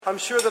I'm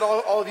sure that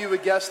all of you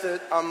would guess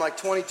that I'm like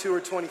 22 or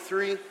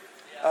 23,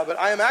 but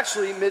I am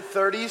actually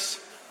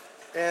mid-30s.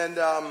 And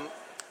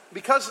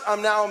because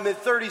I'm now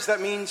mid-30s,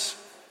 that means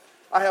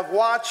I have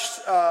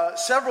watched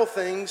several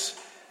things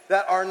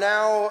that are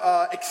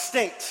now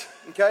extinct,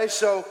 okay?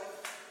 So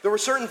there were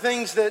certain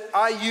things that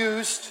I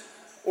used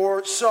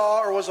or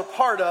saw or was a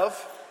part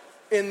of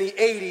in the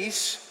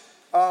 80s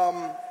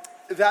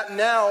that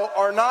now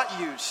are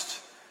not used.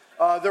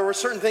 There were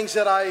certain things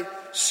that I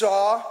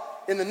saw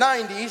in the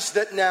 90s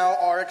that now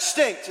are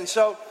extinct. And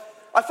so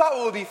I thought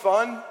what would be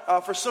fun,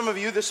 for some of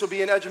you, this will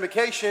be an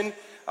education.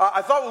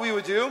 I thought what we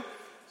would do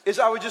is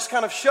I would just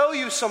kind of show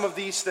you some of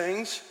these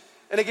things.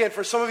 And again,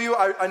 for some of you,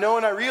 I know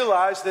and I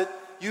realize that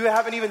you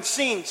haven't even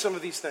seen some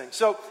of these things.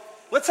 So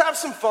let's have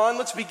some fun.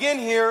 Let's begin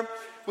here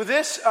with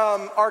this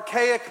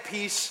archaic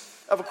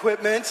piece of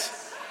equipment.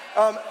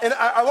 And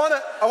I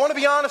want to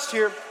be honest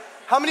here.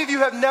 How many of you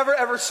have never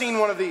ever seen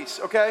one of these?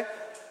 Okay,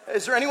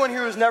 is there anyone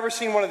here who's never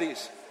seen one of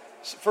these?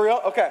 For real?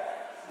 Okay.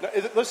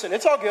 Listen,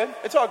 it's all good.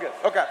 It's all good.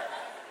 Okay.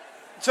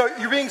 So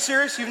you're being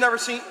serious? You've never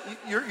seen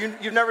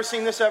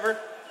this ever?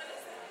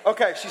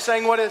 Okay. She's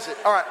saying, what is it?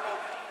 All right.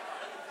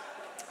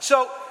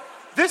 So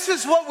this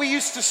is what we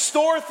used to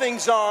store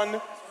things on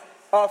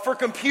for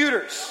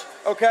computers.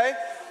 Okay.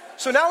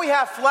 So now we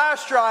have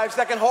flash drives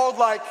that can hold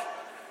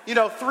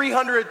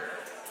 300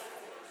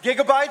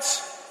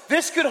 gigabytes.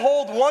 This could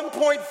hold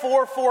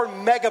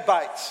 1.44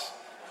 megabytes.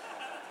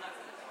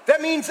 That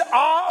means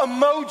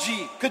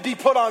emoji could be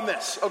put on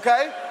this,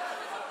 okay?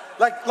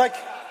 Like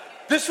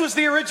this was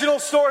the original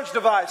storage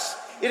device.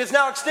 It is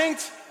now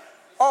extinct,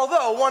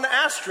 although one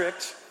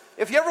asterisk,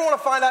 if you ever want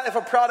to find out if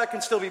a product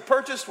can still be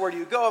purchased, where do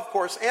you go? Of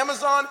course,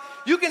 Amazon.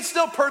 You can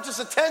still purchase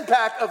a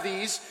 10-pack of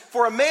these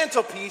for a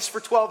mantelpiece for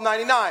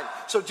 $12.99.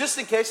 So just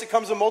in case, it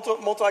comes in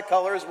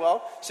multicolor as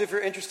well. So if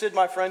you're interested,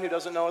 my friend who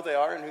doesn't know what they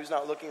are and who's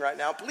not looking right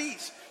now,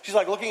 please. She's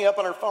like looking it up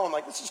on her phone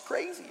like, this is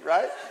crazy,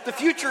 right? The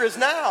future is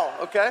now,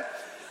 okay?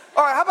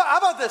 All right, how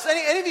about this?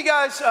 Any of you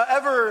guys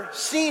ever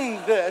seen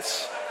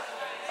this?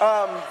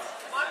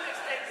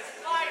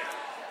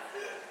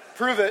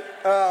 Prove it.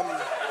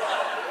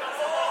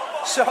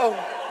 So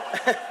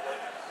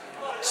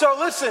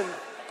listen,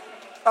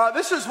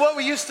 this is what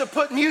we used to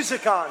put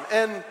music on.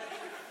 And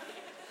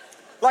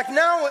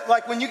now,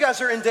 when you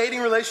guys are in dating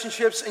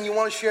relationships and you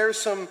want to share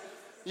some,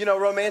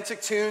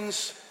 romantic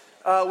tunes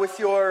with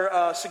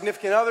your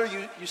significant other,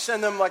 you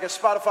send them like a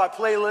Spotify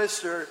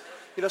playlist or,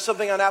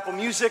 something on Apple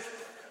Music.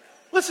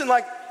 Listen,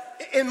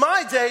 in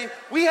my day,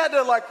 we had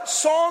to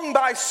song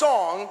by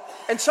song,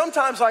 and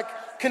sometimes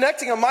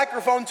connecting a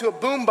microphone to a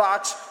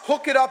boombox,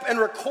 hook it up and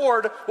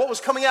record what was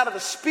coming out of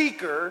the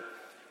speaker,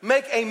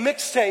 make a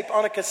mixtape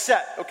on a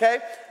cassette,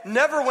 okay?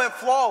 Never went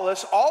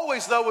flawless,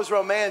 always though was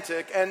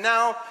romantic, and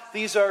now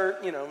these are,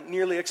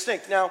 nearly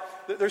extinct. Now,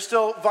 there's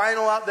still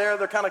vinyl out there,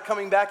 they're kind of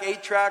coming back,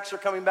 8 tracks are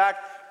coming back.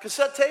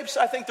 Cassette tapes,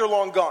 I think they're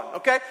long gone,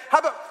 okay?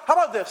 How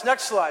about this?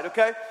 Next slide,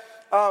 okay?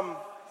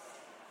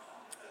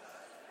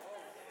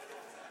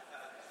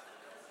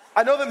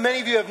 I know that many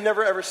of you have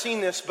never ever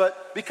seen this,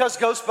 but because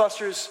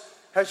Ghostbusters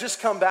has just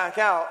come back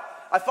out,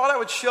 I thought I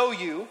would show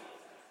you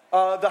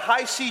the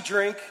Hi-C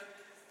drink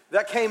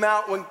that came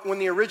out when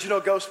the original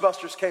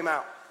Ghostbusters came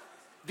out.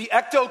 The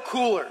Ecto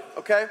Cooler,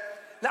 okay?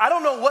 Now, I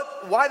don't know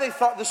why they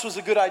thought this was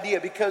a good idea,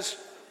 because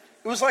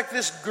it was like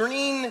this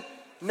green,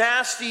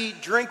 nasty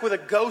drink with a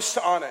ghost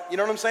on it. You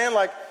know what I'm saying?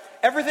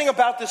 Everything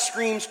about this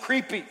screams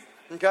creepy,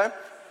 okay?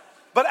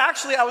 But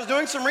actually, I was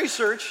doing some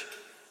research.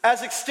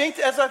 As extinct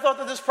as I thought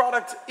that this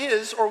product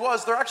is or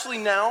was, they're actually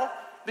now,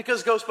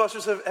 because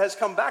Ghostbusters has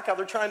come back out,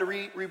 they're trying to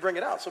re-bring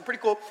it out. So pretty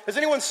cool. Has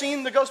anyone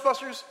seen the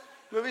Ghostbusters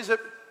movies?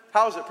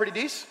 How is it? Pretty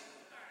decent?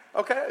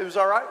 Okay, it was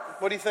all right.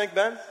 What do you think,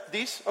 Ben?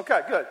 Decent?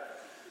 Okay, good.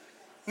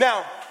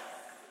 Now,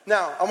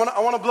 I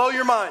want to blow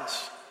your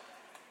minds.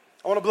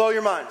 I want to blow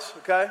your minds,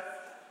 okay?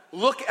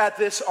 Look at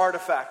this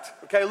artifact,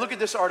 okay? Look at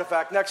this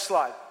artifact. Next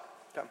slide.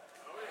 Okay.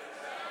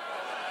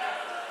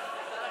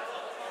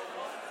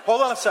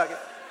 Hold on a second.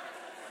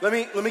 Let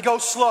me go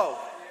slow.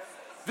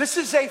 This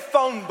is a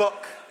phone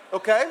book,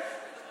 okay?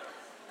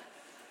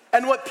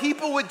 And what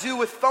people would do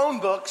with phone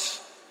books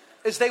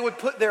is they would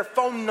put their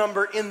phone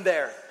number in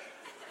there,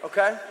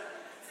 okay?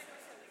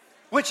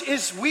 Which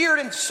is weird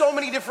in so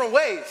many different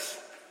ways.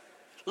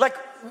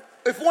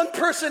 If one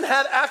person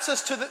had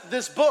access to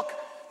this book,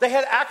 they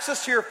had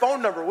access to your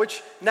phone number,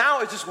 which now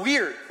is just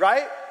weird,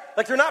 right?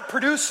 They're not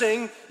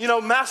producing,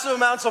 massive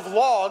amounts of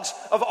logs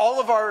of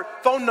all of our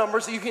phone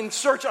numbers that you can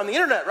search on the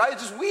internet, right?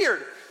 It's just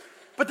weird.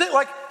 But then,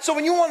 so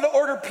when you wanted to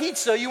order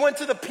pizza, you went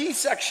to the P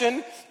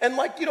section and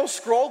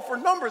scrolled for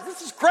numbers.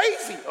 This is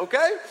crazy,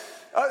 okay?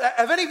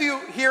 Have any of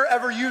you here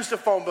ever used a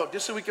phone book?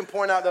 Just so we can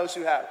point out those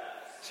who have.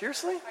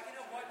 Seriously?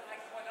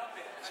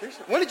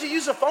 Seriously? When did you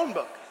use a phone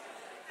book?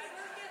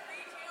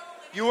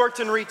 You worked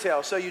in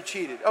retail, so you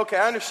cheated. Okay,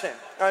 I understand.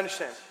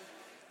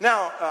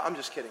 Now, I'm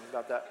just kidding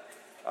about that.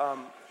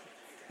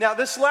 Now,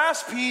 this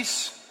last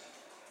piece,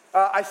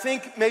 I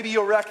think maybe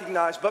you'll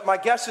recognize, but my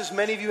guess is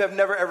many of you have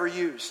never ever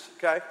used,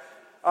 okay?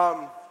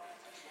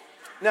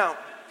 Now,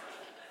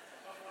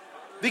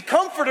 The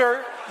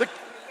comforter,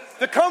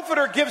 the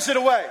comforter gives it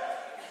away.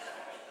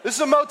 This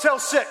is a Motel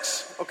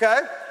 6, okay?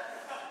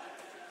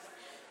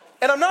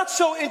 And I'm not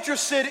so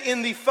interested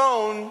in the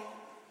phone.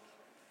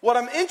 What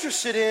I'm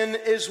interested in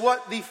is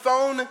what the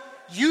phone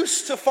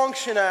used to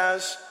function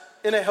as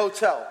in a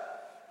hotel.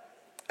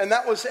 And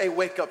that was a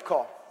wake-up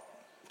call,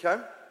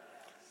 okay?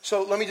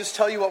 So let me just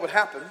tell you what would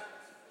happen.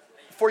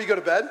 Before you go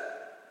to bed,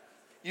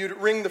 you'd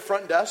ring the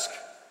front desk,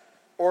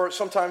 or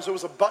sometimes there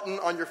was a button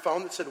on your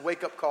phone that said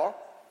wake-up call.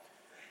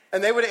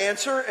 And they would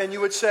answer, and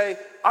you would say,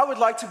 I would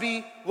like to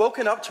be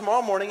woken up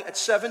tomorrow morning at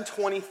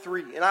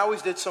 7:23. And I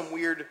always did some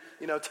weird,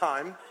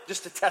 time,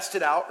 just to test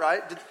it out,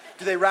 right?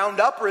 Do they round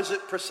up, or is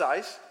it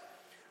precise?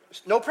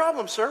 No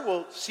problem, sir.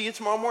 We'll see you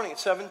tomorrow morning at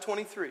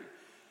 7:23.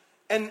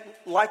 And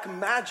like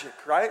magic,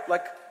 right?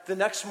 Like the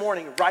next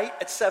morning, right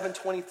at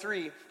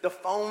 7:23, the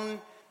phone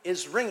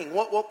is ringing.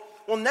 Well,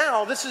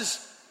 now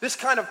this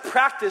kind of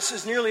practice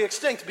is nearly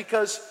extinct,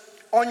 because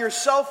on your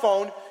cell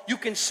phone, you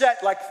can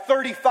set like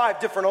 35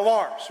 different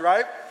alarms,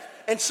 right?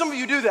 And some of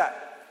you do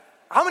that.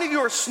 How many of you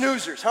are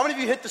snoozers? How many of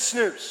you hit the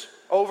snooze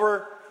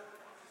over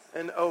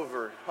and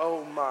over?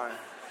 Oh my.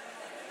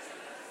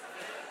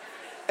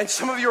 And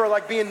some of you are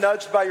like being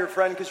nudged by your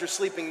friend because you're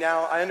sleeping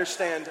now. I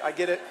understand. I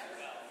get it.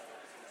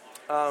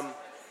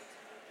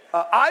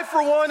 I,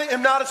 for one,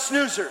 am not a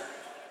snoozer.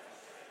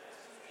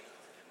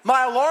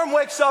 My alarm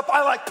wakes up,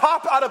 I like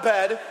pop out of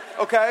bed,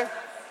 okay?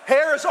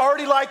 Hair is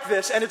already like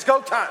this, and it's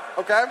go time,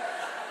 okay?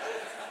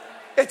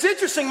 It's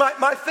interesting,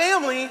 my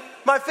family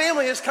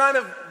is kind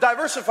of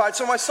diversified.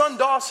 So my son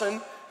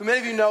Dawson, who many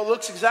of you know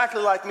looks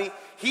exactly like me,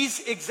 he's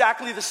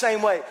exactly the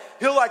same way.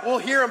 We'll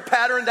hear him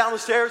pattering down the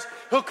stairs.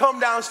 He'll come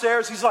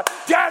downstairs. He's like,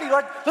 Daddy,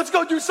 let's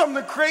go do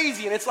something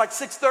crazy. And it's like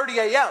 6:30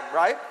 a.m.,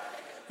 right?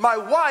 My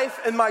wife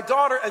and my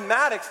daughter and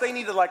Maddox, they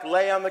need to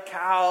lay on the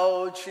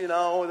couch, with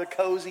a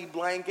cozy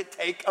blanket,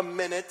 take a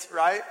minute,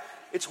 right?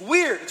 It's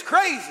weird. It's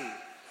crazy.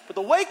 But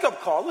the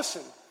wake-up call,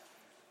 listen,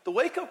 the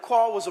wake-up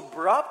call was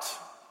abrupt,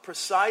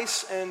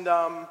 precise, and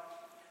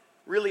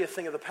really a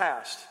thing of the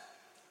past.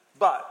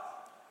 But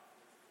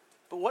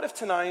what if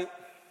tonight,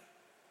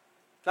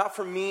 not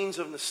for means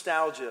of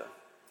nostalgia,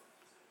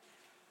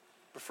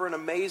 but for an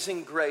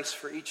amazing grace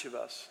for each of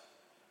us,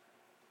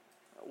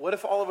 what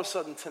if all of a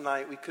sudden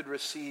tonight we could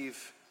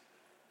receive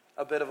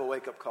a bit of a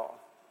wake-up call?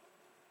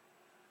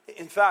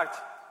 In fact,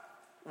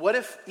 what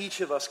if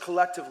each of us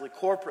collectively,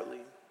 corporately,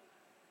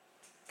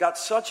 got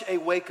such a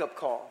wake-up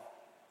call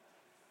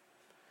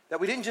that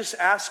we didn't just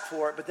ask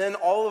for it, but then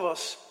all of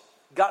us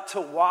got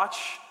to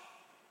watch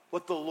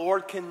what the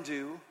Lord can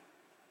do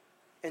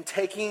in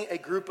taking a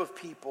group of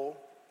people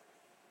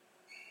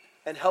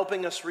and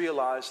helping us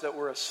realize that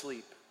we're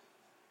asleep.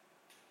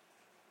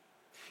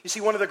 You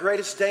see, one of the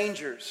greatest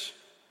dangers,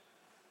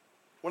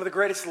 one of the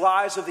greatest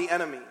lies of the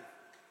enemy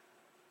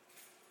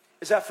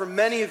is that for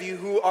many of you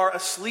who are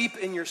asleep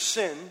in your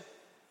sin,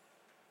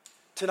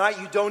 tonight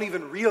you don't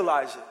even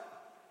realize it.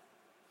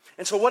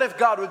 And so what if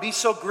God would be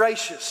so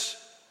gracious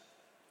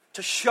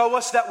to show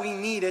us that we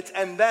need it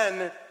and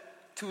then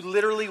to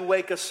literally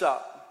wake us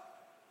up?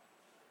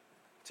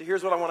 So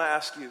here's what I want to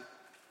ask you.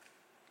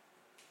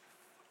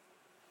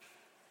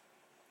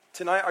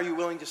 Tonight, are you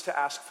willing just to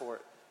ask for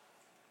it?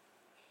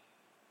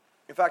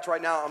 In fact,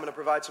 right now, I'm going to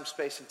provide some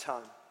space and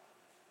time.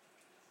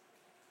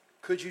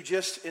 Could you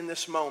just, in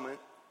this moment,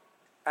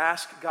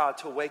 ask God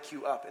to wake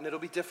you up? And it'll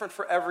be different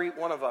for every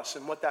one of us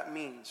and what that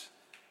means,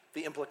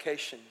 the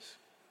implications.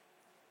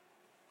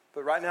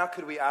 But right now,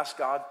 could we ask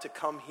God to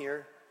come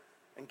here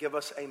and give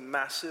us a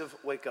massive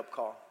wake-up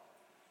call?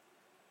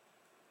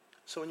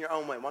 So in your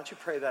own way, why don't you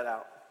pray that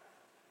out?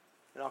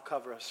 And I'll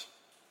cover us.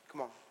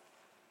 Come on.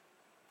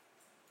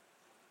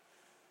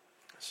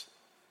 Yes.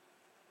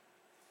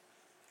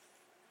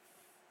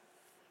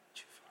 Thank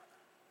you, Father.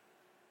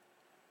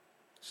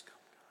 Let's go,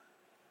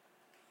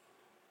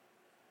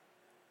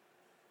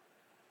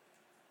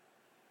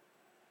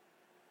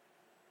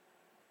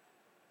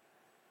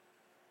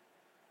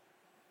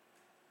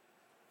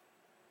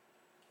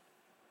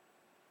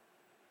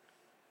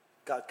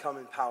 God. God, come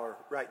in power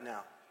right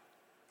now.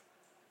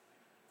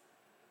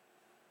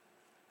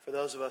 For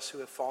those of us who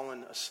have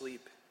fallen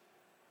asleep,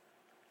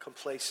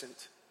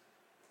 complacent,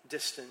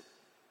 distant,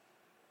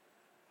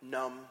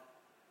 numb,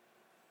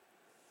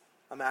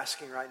 I'm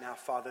asking right now,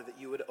 Father, that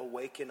you would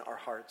awaken our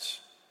hearts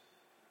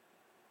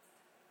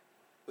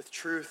with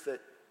truth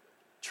that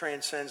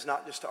transcends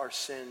not just our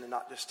sin and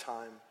not just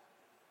time,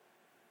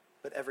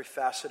 but every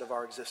facet of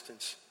our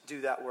existence.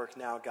 Do that work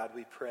now, God,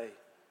 we pray.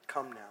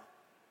 Come now.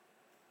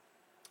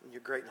 In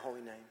your great and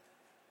holy name,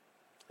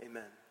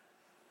 amen.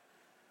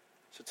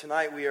 So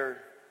tonight we are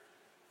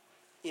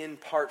in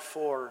part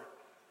 4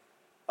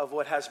 of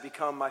what has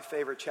become my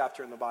favorite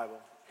chapter in the Bible.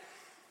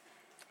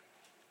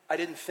 I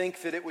didn't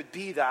think that it would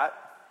be that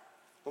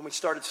when we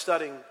started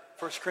studying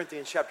 1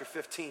 Corinthians chapter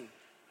 15.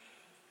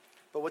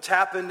 But what's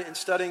happened in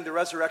studying the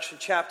resurrection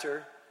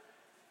chapter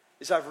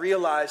is I've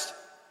realized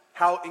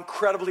how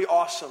incredibly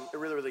awesome it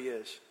really, really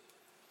is.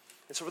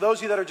 And so for those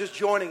of you that are just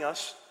joining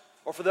us,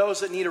 or for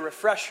those that need a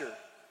refresher,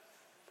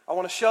 I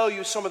want to show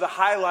you some of the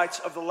highlights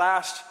of the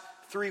last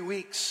 3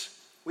 weeks.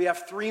 We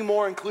have 3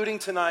 more, including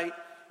tonight,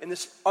 in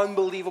this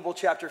unbelievable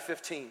chapter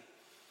 15.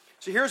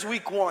 So here's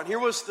week 1. Here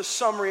was the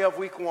summary of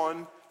week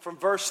 1 from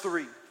verse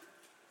 3.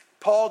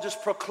 Paul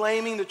just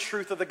proclaiming the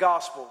truth of the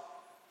gospel.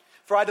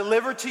 For I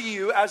delivered to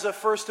you as of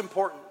first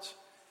importance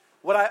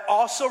what I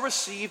also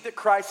received, that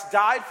Christ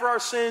died for our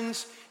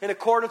sins in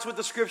accordance with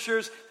the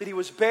scriptures, that he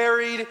was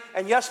buried,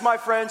 and yes, my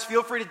friends,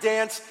 feel free to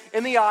dance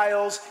in the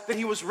aisles, that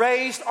he was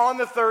raised on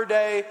the 3rd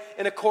day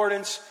in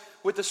accordance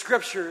with the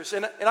scriptures.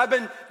 And I've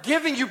been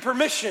giving you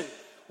permission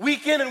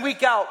week in and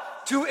week out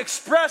to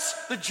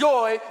express the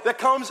joy that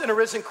comes in a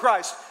risen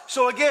Christ.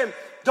 So again,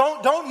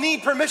 don't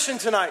need permission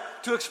tonight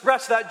to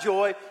express that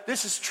joy.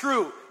 This is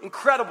true,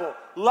 incredible,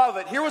 love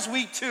it. Here was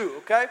week 2,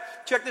 okay?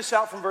 Check this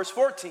out from verse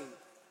 14.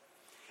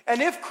 And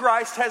if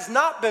Christ has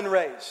not been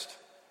raised.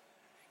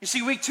 You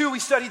see, week 2 we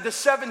studied the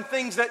 7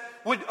 things that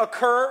would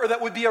occur or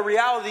that would be a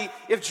reality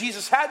if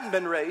Jesus hadn't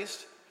been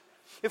raised.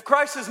 If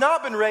Christ has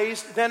not been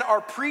raised, then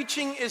our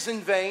preaching is in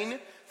vain,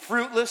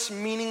 fruitless,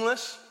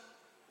 meaningless,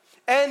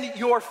 and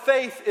your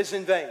faith is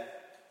in vain.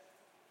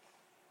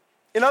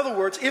 In other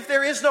words, if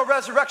there is no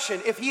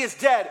resurrection, if he is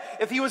dead,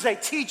 if he was a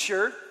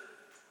teacher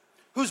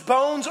whose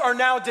bones are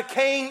now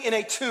decaying in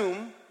a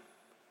tomb,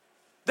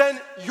 then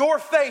your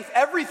faith,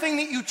 everything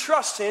that you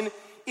trust in,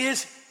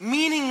 is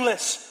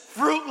meaningless,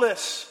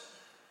 fruitless.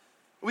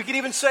 We could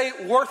even say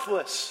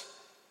worthless.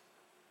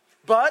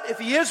 But if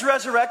he is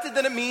resurrected,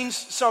 then it means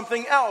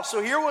something else.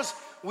 So here was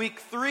week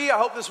 3. I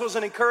hope this was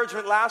an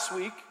encouragement last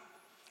week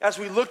as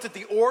we looked at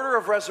the order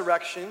of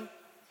resurrection.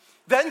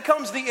 Then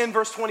comes the end,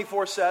 verse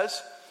 24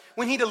 says,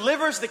 when he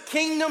delivers the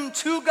kingdom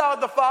to God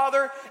the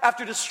Father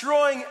after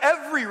destroying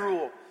every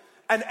rule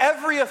and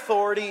every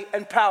authority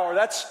and power.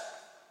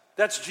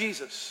 That's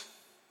Jesus.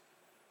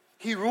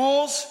 He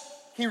rules,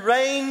 he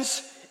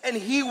reigns, and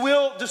he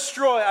will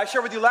destroy. I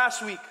shared with you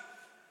last week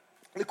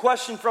the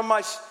question from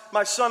my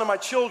son and my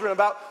children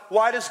about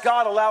why does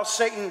God allow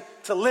Satan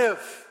to live?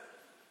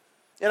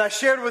 And I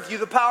shared with you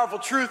the powerful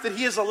truth that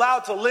he is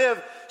allowed to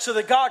live so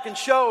that God can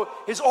show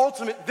his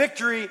ultimate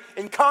victory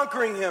in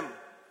conquering him.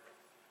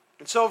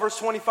 And so verse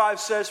 25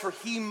 says, for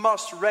he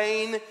must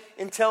reign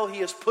until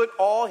he has put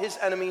all his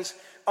enemies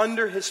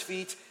under his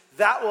feet.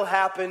 That will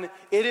happen.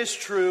 It is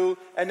true.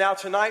 And now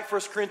tonight,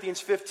 1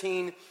 Corinthians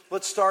 15,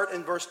 let's start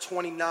in verse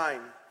 29.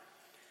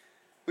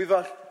 We've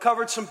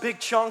covered some big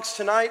chunks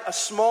tonight, a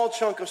small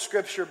chunk of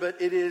scripture,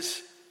 but it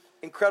is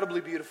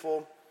incredibly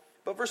beautiful.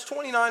 But verse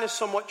 29 is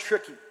somewhat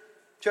tricky.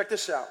 Check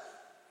this out.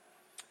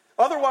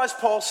 Otherwise,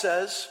 Paul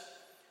says,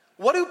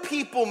 what do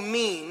people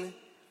mean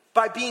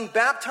by being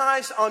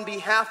baptized on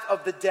behalf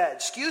of the dead?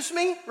 Excuse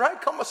me, right?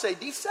 Como se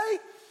dice?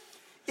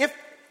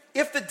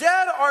 If the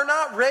dead are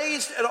not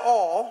raised at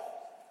all,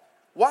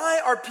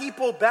 why are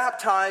people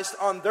baptized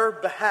on their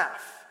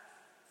behalf?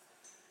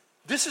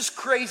 This is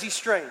crazy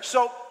strange.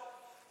 So,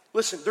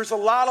 listen, there's a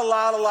lot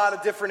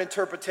of different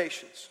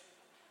interpretations.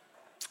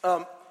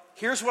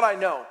 Here's what I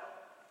know.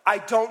 I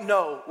don't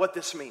know what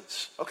this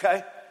means,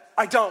 okay?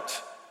 I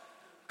don't.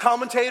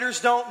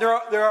 Commentators don't. There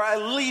are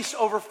at least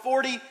over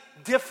 40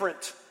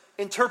 different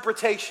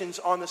interpretations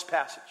on this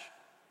passage.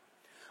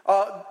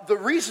 The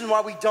reason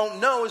why we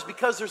don't know is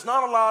because there's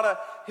not a lot of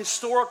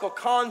historical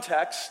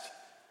context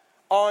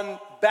on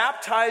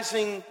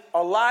baptizing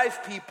alive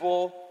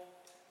people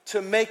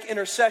to make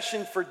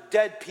intercession for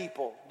dead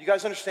people. You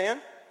guys understand?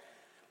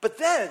 But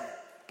then,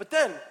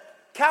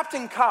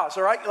 Captain Kaz,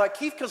 all right, like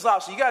Keith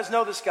Kozlowski, you guys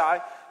know this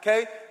guy,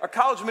 okay? Our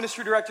college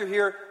ministry director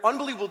here,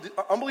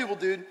 unbelievable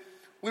dude.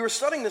 We were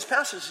studying this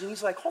passage and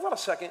he's like, hold on a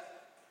second.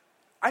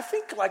 I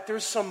think like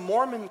there's some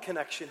Mormon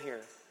connection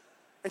here.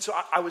 And so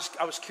I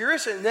was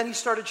curious, and then he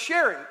started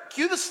sharing.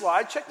 Cue the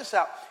slide, check this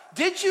out.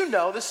 Did you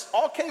know, this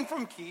all came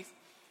from Keith,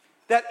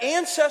 that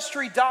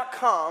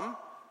Ancestry.com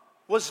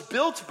was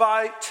built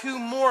by 2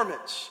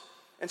 Mormons?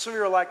 And some of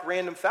you are like,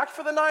 random fact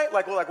for the night?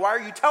 Like, why are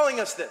you telling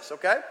us this,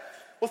 okay?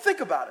 Well,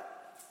 think about it.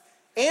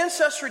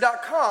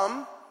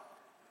 Ancestry.com,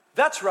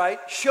 that's right,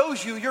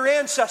 shows you your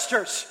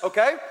ancestors,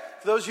 okay?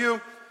 For those of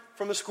you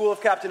from the school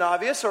of Captain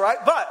Obvious, all right?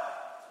 But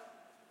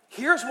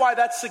here's why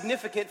that's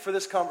significant for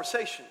this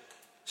conversation.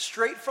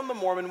 Straight from the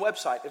Mormon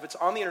website. If it's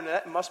on the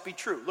internet, it must be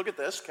true. Look at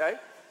this, okay?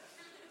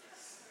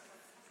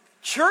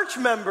 Church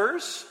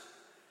members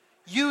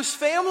use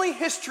family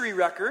history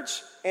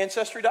records,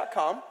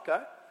 Ancestry.com,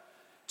 okay,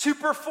 to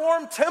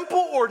perform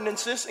temple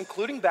ordinances,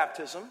 including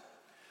baptism,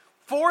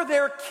 for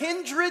their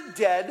kindred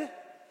dead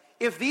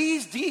if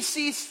these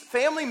deceased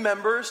family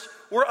members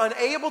were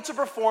unable to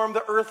perform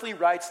the earthly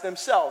rites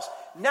themselves.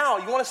 Now,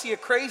 you want to see a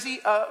crazy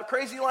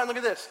line? Look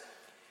at this.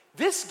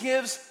 This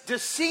gives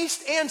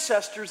deceased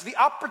ancestors the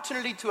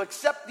opportunity to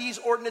accept these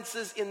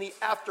ordinances in the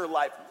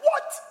afterlife.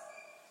 What?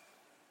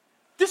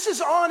 This is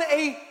on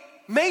a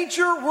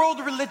major world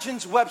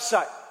religion's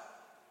website.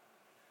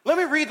 Let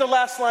me read the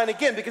last line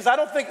again, because I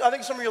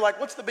think some of you are like,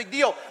 what's the big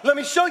deal? Let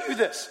me show you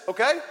this,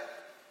 okay?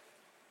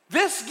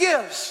 This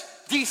gives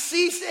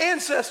deceased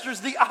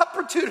ancestors the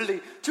opportunity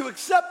to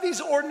accept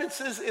these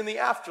ordinances in the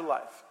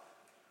afterlife.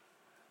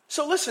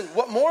 So listen,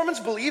 what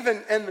Mormons believe,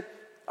 and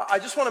I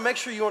just want to make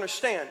sure you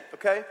understand,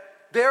 okay?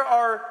 There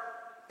are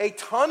a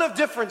ton of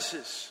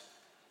differences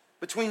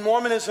between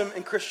Mormonism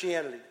and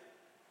Christianity.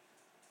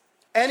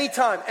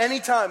 Anytime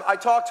I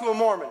talk to a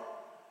Mormon,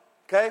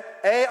 okay?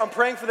 A, I'm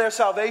praying for their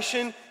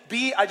salvation.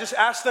 B, I just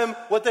ask them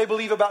what they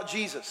believe about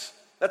Jesus.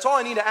 That's all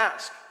I need to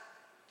ask.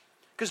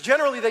 Because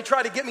generally they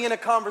try to get me in a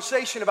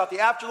conversation about the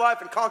afterlife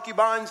and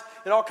concubines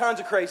and all kinds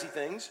of crazy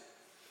things.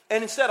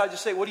 And instead I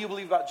just say, what do you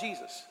believe about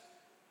Jesus?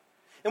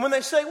 And when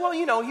they say, well,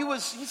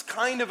 he's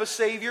kind of a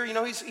savior,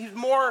 he's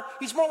more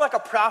like a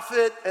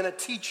prophet and a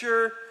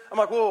teacher. I'm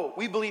like, whoa,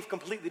 we believe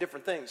completely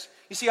different things.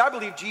 You see, I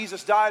believe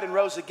Jesus died and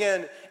rose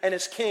again and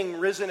is King,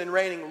 risen and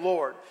reigning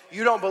Lord.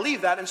 You don't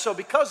believe that. And so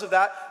because of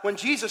that, when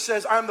Jesus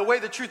says, I am the way,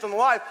 the truth, and the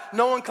life,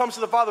 no one comes to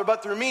the Father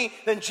but through me,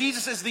 then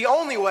Jesus is the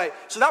only way.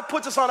 So that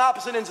puts us on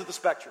opposite ends of the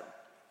spectrum.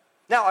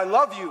 Now, I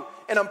love you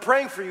and I'm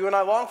praying for you and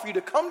I long for you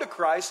to come to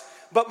Christ,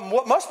 but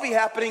what must be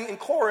happening in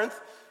Corinth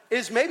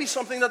is maybe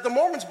something that the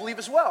Mormons believe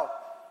as well.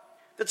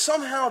 That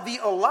somehow the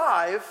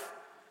alive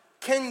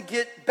can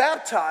get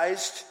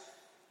baptized,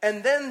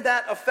 and then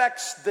that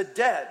affects the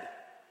dead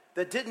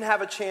that didn't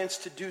have a chance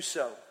to do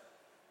so.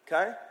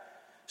 Okay?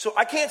 So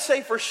I can't say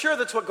for sure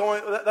that's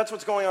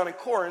what's going on in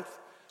Corinth,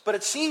 but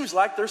it seems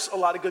like there's a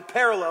lot of good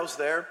parallels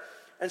there,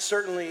 and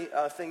certainly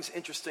things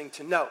interesting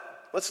to note.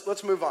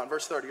 Let's move on.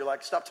 Verse 30. You're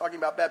like, stop talking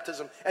about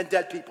baptism and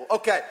dead people.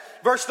 Okay,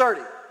 verse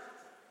 30.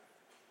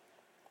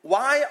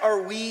 Why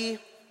are we,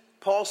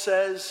 Paul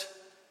says,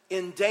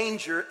 in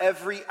danger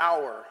every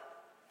hour?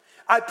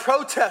 I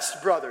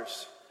protest,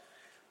 brothers,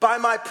 by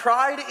my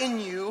pride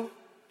in you,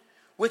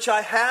 which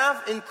I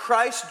have in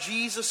Christ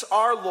Jesus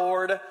our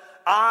Lord,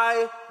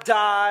 I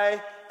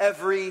die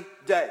every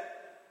day.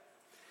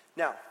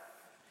 Now,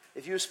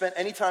 if you have spent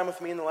any time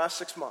with me in the last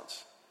 6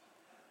 months,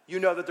 you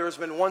know that there has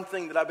been one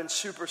thing that I've been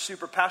super,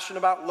 super passionate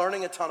about,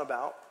 learning a ton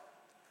about,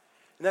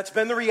 and that's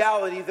been the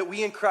reality that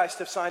we in Christ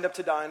have signed up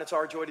to die, and it's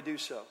our joy to do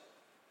so.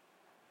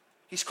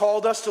 He's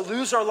called us to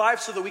lose our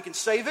life so that we can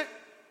save it.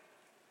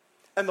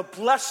 And the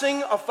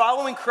blessing of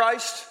following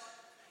Christ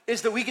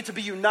is that we get to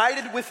be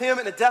united with him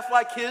in a death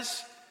like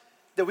his,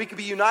 that we can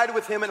be united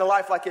with him in a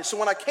life like his. So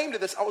when I came to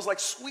this, I was like,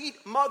 sweet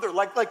mother,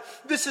 like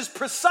this is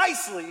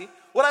precisely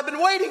what I've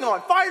been waiting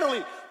on.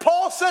 Finally,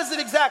 Paul says it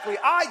exactly.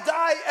 I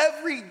die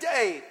every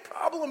day.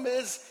 Problem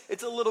is,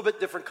 it's a little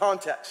bit different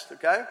context,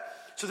 okay?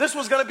 So this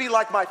was going to be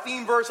like my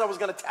theme verse. I was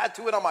going to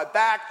tattoo it on my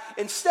back.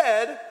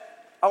 Instead,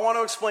 I want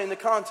to explain the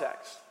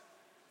context.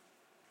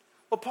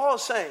 What Paul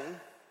is saying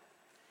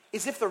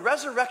is if the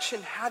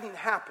resurrection hadn't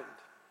happened,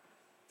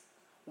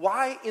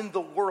 why in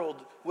the world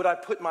would I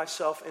put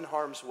myself in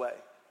harm's way?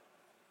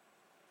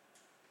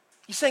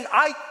 He's saying,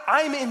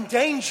 I'm in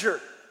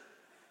danger.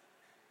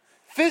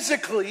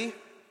 Physically,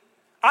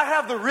 I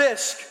have the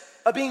risk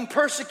of being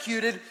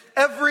persecuted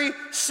every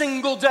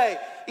single day.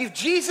 If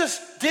Jesus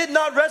did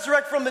not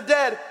resurrect from the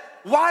dead,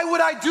 why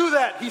would I do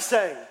that, he's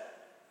saying.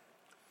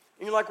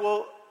 And you're like,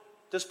 well,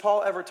 does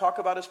Paul ever talk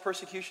about his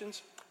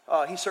persecutions?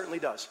 He certainly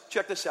does.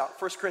 Check this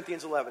out, 1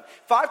 Corinthians 11.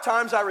 5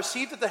 times I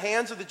received at the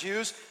hands of the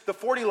Jews the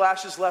 40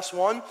 lashes less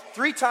one.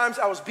 3 times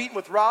I was beaten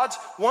with rods.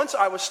 Once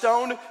I was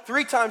stoned.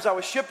 3 times I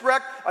was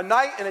shipwrecked. A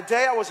night and a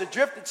day I was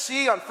adrift at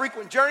sea on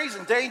frequent journeys,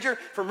 in danger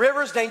from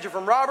rivers, danger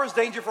from robbers,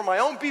 danger from my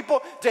own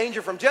people,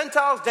 danger from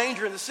Gentiles,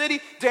 danger in the city,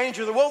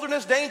 danger in the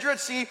wilderness, danger at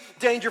sea,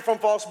 danger from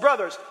false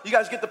brothers. You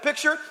guys get the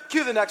picture?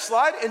 Cue the next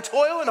slide. In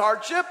toil and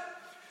hardship,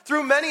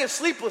 through many a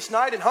sleepless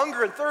night, and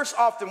hunger and thirst,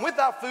 often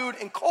without food,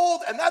 and cold,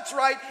 and that's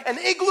right, and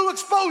igloo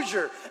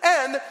exposure.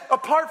 And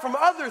apart from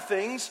other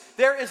things,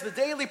 there is the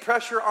daily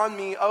pressure on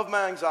me of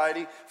my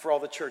anxiety for all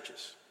the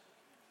churches.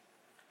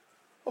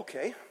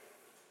 Okay.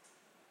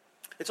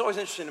 It's always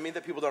interesting to me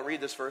that people don't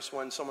read this verse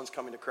when someone's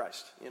coming to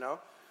Christ,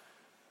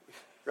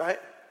 Right?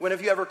 When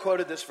have you ever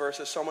quoted this verse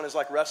as someone is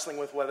like wrestling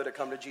with whether to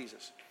come to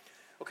Jesus?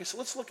 Okay, so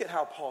let's look at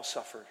how Paul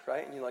suffered,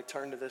 right? And you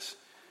turn to this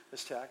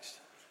text.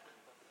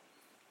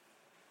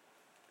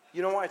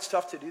 You know why it's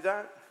tough to do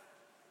that?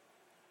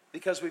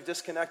 Because we've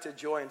disconnected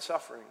joy and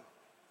suffering.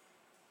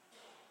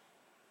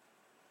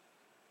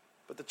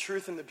 But the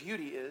truth and the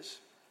beauty is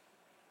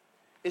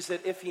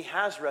that if he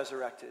has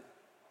resurrected,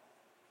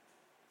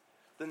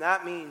 then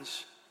that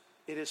means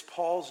it is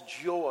Paul's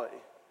joy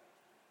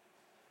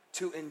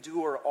to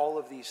endure all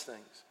of these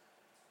things.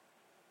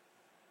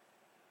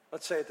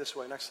 Let's say it this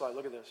way. Next slide,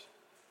 look at this.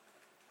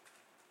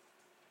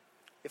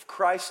 If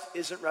Christ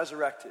isn't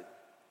resurrected,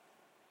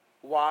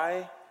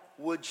 why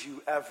would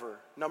you ever,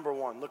 number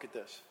one, look at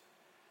this,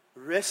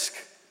 risk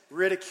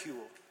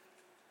ridicule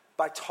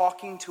by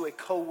talking to a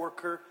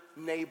coworker,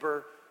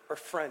 neighbor, or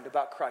friend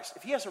about Christ?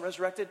 If he hasn't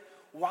resurrected,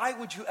 why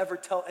would you ever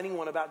tell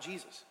anyone about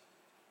Jesus?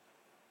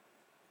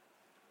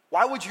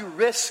 Why would you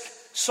risk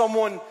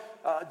someone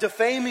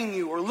defaming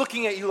you or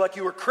looking at you like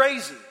you were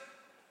crazy?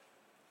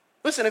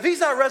 Listen, if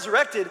he's not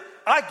resurrected,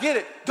 I get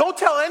it. Don't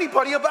tell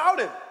anybody about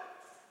him.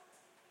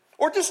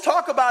 Or just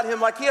talk about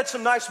him like he had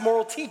some nice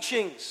moral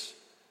teachings.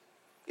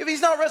 If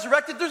he's not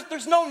resurrected,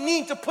 there's no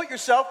need to put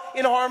yourself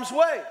in harm's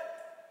way.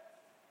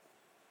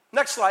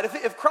 Next slide.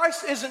 If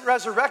Christ isn't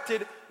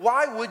resurrected,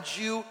 why would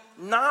you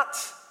not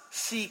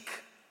seek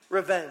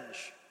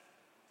revenge?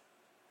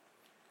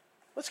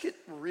 Let's get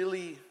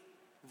really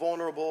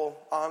vulnerable,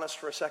 honest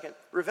for a second.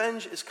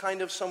 Revenge is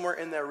kind of somewhere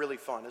in there really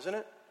fun, isn't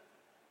it?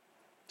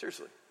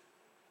 Seriously.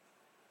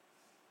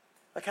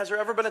 Like, has there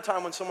ever been a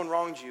time when someone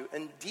wronged you,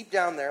 and deep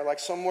down there, like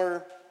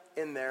somewhere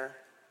in there,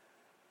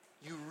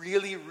 you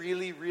really,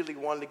 really, really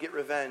wanted to get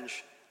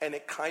revenge, and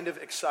it kind of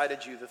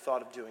excited you, the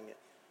thought of doing it?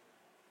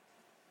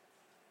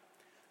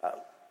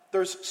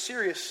 There's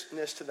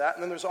seriousness to that,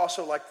 and then there's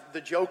also like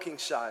the joking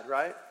side,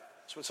 right?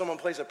 So when someone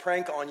plays a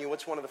prank on you,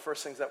 what's one of the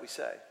first things that we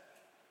say?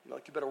 You know,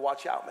 like, you better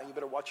watch out, man. You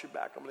better watch your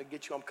back. I'm going to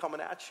get you. I'm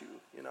coming at you,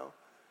 you know.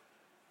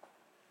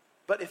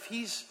 But if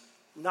he's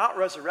not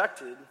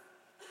resurrected,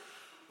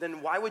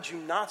 then why would you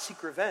not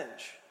seek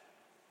revenge?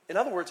 In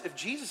other words, if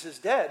Jesus is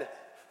dead,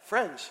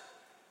 friends,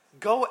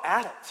 go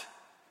at it.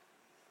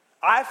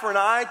 Eye for an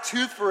eye,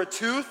 tooth for a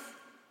tooth,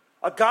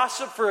 a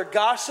gossip for a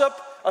gossip,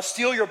 a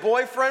steal your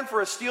boyfriend for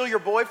a steal your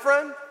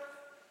boyfriend.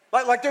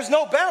 Like there's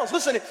no bounds.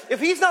 Listen, if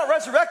he's not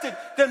resurrected,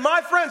 then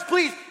my friends,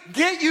 please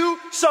get you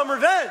some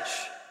revenge.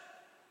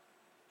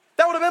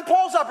 That would have been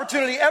Paul's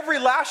opportunity. Every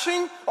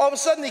lashing, all of a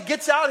sudden he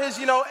gets out his,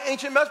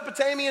 ancient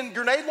Mesopotamian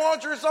grenade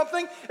launcher or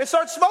something and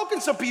starts smoking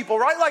some people,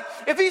 right? Like,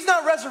 if he's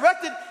not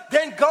resurrected,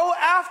 then go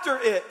after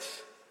it.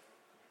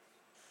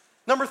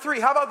 Number 3,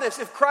 how about this?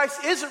 If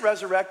Christ isn't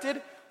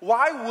resurrected,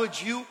 why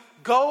would you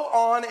go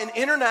on an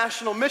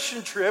international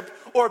mission trip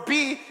or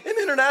be an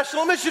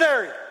international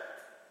missionary?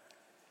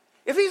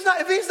 If he's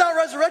not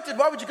resurrected,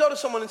 why would you go to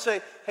someone and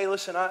say, hey,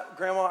 listen,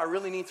 Grandma, I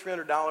really need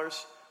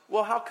 $300.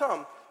 Well, how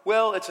come?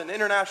 Well, it's an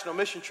international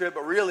mission trip,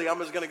 but really I'm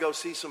just going to go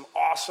see some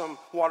awesome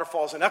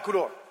waterfalls in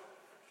Ecuador.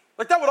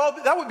 Like,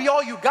 that would be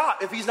all you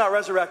got if he's not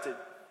resurrected.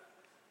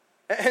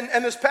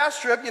 And this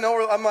past trip,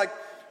 I'm like,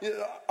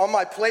 on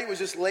my plate was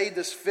just laid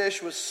this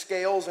fish with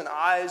scales and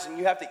eyes, and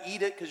you have to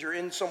eat it because you're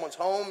in someone's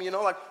home,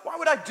 like, why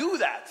would I do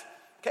that?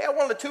 Okay, I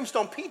wanted a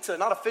tombstone pizza,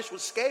 not a fish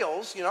with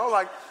scales,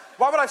 like,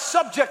 why would I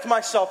subject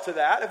myself to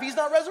that if he's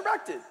not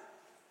resurrected?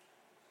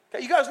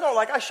 Okay, you guys know,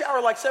 like, I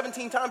shower like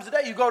 17 times a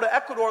day. You go to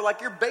Ecuador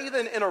like you're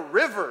bathing in a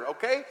river,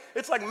 okay?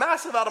 It's like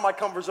massive out of my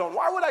comfort zone.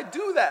 Why would I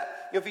do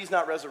that if he's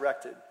not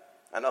resurrected?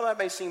 I know that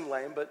may seem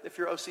lame, but if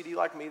you're OCD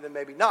like me, then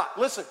maybe not.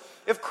 Listen,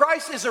 if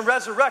Christ isn't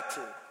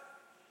resurrected,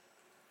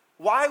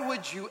 why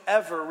would you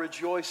ever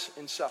rejoice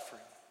in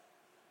suffering?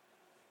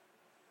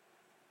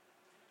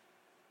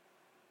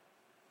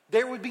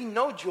 There would be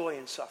no joy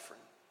in suffering.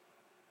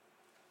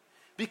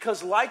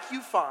 Because like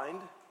you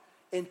find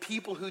in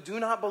people who do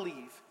not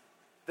believe,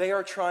 they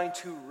are trying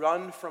to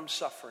run from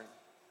suffering.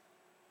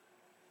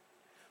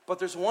 But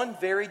there's one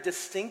very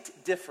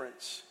distinct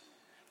difference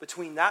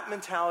between that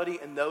mentality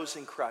and those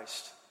in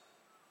Christ.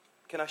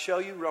 Can I show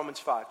you? Romans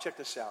 5. Check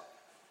this out.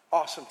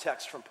 Awesome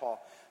text from Paul.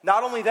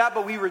 Not only that,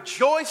 but we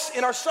rejoice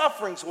in our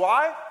sufferings.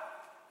 Why?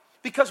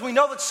 Because we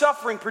know that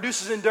suffering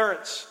produces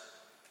endurance.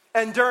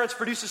 Endurance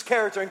produces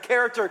character, and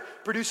character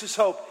produces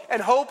hope.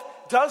 And hope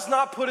does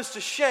not put us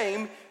to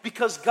shame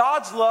because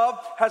God's love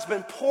has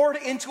been poured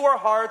into our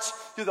hearts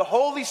through the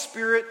Holy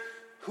Spirit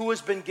who has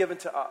been given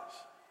to us.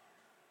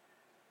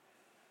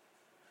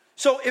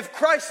 So if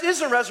Christ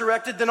isn't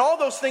resurrected, then all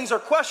those things are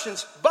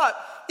questions. But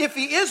if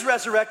he is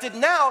resurrected,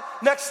 now,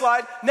 next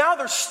slide, now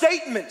there's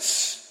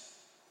statements.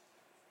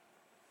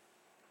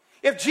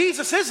 If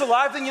Jesus is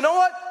alive, then you know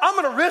what? I'm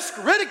going to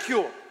risk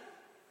ridicule.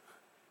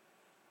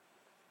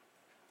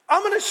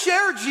 I'm going to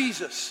share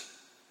Jesus.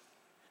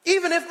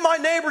 Even if my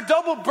neighbor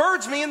double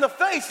birds me in the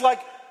face, like,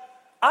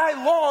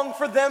 I long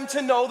for them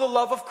to know the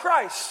love of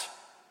Christ.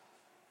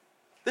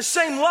 The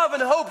same love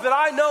and hope that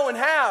I know and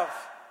have.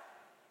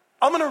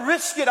 I'm going to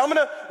risk it. I'm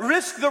going to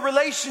risk the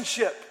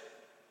relationship.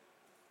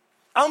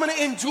 I'm going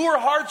to endure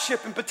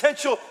hardship and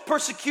potential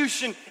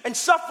persecution and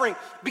suffering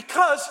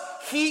because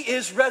he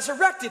is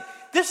resurrected.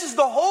 This is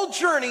the whole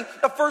journey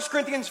of 1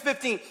 Corinthians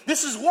 15.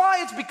 This is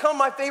why it's become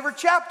my favorite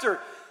chapter.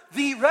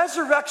 The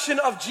resurrection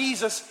of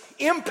Jesus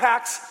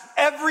impacts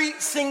every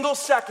single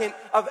second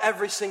of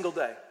every single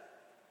day.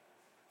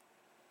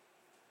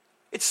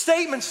 It's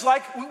statements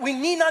like, we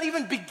need not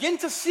even begin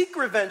to seek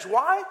revenge.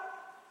 Why?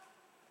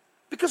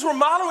 Because we're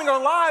modeling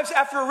our lives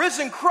after a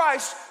risen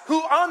Christ who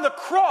on the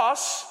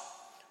cross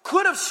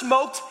could have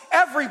smoked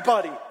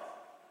everybody.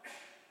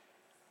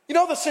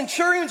 The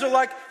centurions are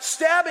like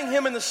stabbing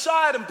him in the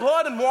side and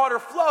blood and water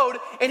flowed,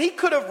 and he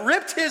could have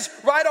ripped his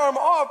right arm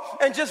off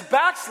and just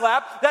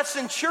backslapped that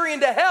centurion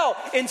to hell.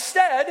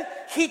 Instead,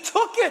 he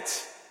took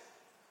it.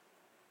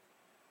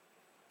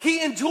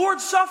 He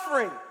endured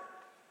suffering.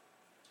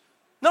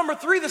 Number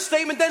 3, the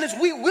statement then is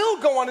we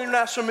will go on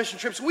international mission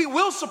trips. We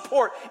will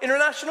support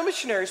international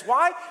missionaries.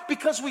 Why?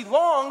 Because we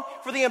long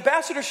for the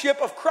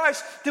ambassadorship of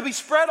Christ to be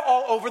spread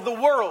all over the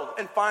world.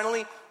 And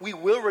finally, we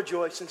will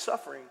rejoice in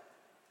suffering.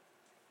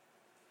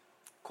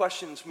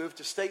 Questions move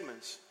to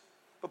statements.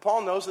 But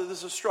Paul knows that this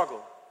is a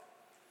struggle.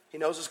 He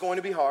knows it's going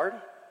to be hard.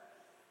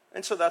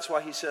 And so that's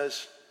why he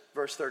says,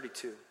 verse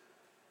 32.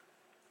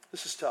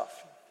 This is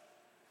tough.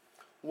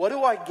 What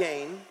do I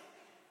gain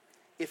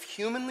if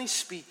humanly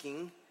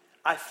speaking,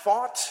 I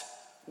fought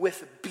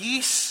with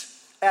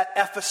beasts at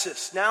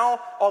Ephesus. Now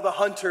all the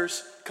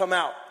hunters come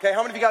out. Okay,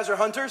 how many of you guys are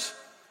hunters?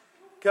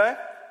 Okay,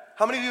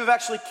 how many of you have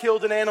actually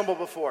killed an animal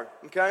before?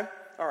 Okay,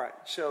 all right,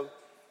 so,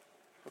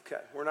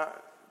 okay, we're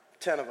not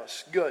 10 of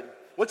us. Good.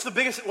 What's the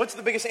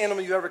biggest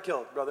animal you ever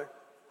killed, brother?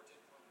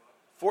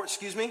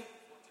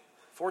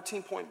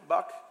 14-point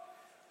buck.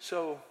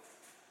 So,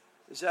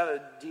 is that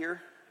a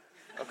deer?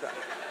 Okay.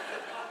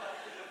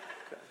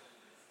 Okay.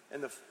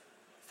 And the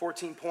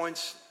 14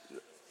 points,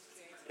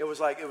 it was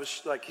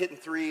like hitting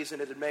threes,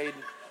 and it had made,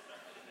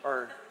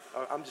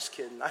 I'm just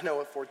kidding. I know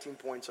what 14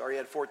 points are. He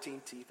had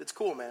 14 teeth. It's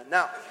cool, man.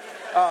 Now,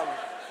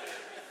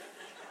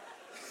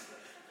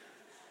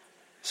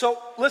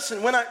 so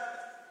listen,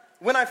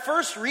 when I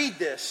first read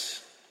this,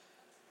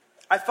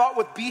 I thought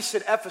with beasts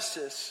at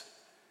Ephesus,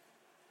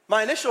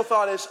 my initial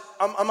thought is,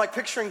 I'm like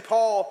picturing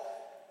Paul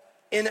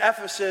in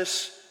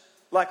Ephesus,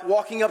 like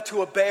walking up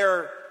to a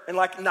bear and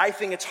like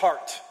knifing its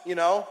heart, you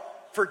know,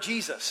 for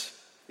Jesus.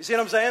 You see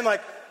what I'm saying?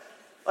 Like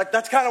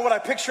that's kind of what I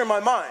picture in my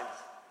mind.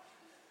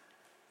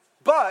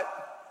 But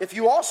if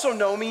you also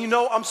know me, you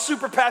know I'm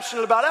super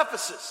passionate about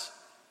Ephesus.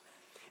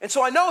 And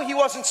so I know he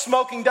wasn't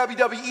smoking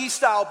WWE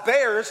style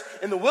bears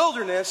in the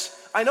wilderness.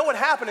 I know what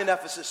happened in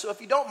Ephesus. So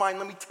if you don't mind,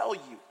 let me tell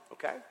you,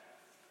 okay?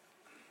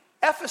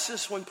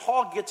 Ephesus, when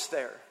Paul gets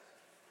there,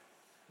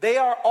 they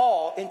are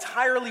all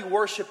entirely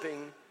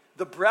worshiping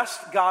the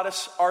breast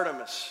goddess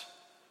Artemis.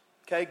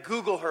 Okay,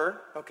 Google her,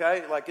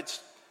 okay? Like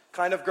it's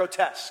kind of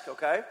grotesque,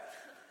 okay?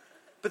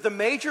 But the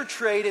major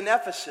trade in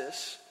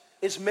Ephesus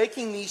is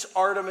making these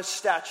Artemis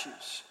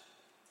statues.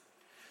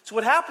 So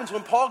what happens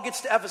when Paul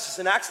gets to Ephesus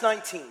in Acts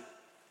 19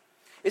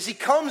 is he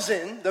comes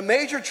in, the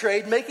major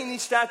trade, making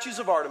these statues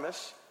of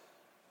Artemis.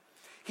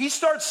 He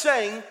starts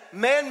saying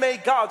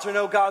man-made gods are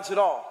no gods at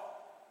all.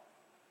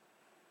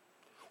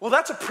 Well,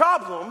 that's a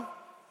problem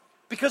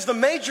because the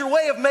major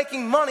way of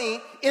making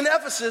money in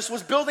Ephesus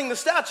was building the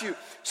statue.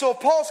 So if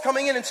Paul's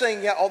coming in and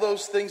saying, yeah, all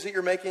those things that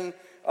you're making,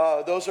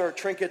 those are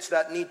trinkets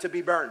that need to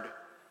be burned.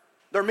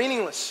 They're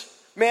meaningless.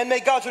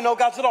 Man-made gods are no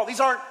gods at all. These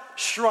aren't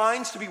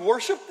shrines to be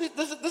worshipped.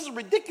 This is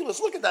ridiculous.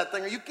 Look at that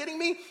thing. Are you kidding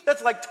me?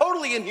 That's like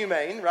totally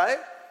inhumane, right?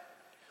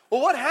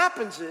 Well, what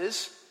happens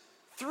is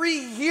 3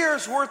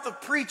 years worth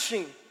of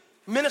preaching,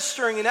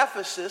 ministering in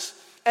Ephesus,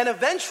 and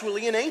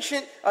eventually in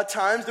ancient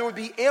times there would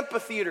be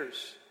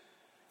amphitheaters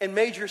in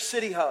major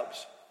city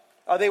hubs.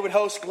 They would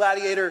host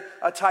gladiator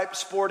type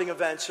sporting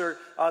events, or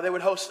they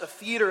would host a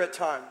theater at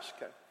times,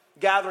 okay?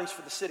 Gatherings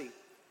for the city.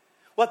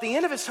 Well, at the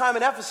end of his time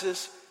in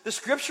Ephesus, the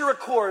scripture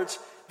records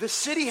the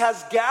city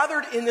has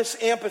gathered in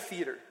this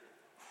amphitheater.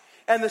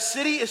 And the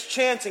city is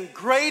chanting,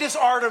 "Great is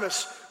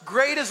Artemis,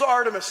 great is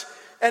Artemis."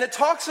 And it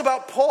talks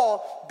about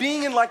Paul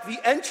being in like the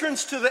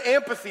entrance to the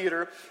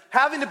amphitheater,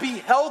 having to be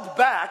held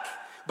back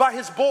by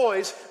his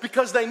boys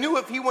because they knew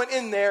if he went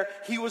in there,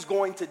 he was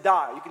going to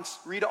die. You can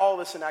read all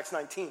this in Acts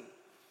 19.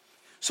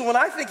 So when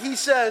I think he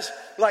says,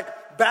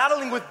 like,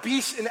 battling with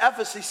beasts in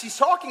Ephesus, he's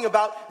talking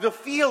about the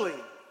feeling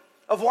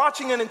of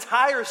watching an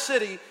entire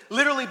city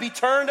literally be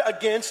turned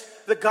against,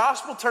 the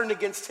gospel turned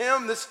against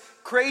him, this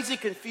crazy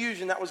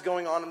confusion that was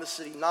going on in the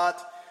city, not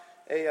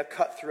a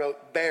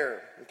cutthroat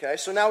bear. Okay,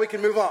 so now we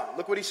can move on.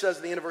 Look what he says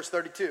at the end of verse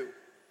 32.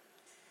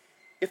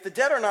 If the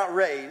dead are not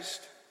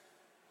raised,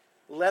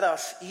 let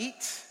us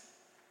eat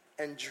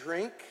and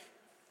drink,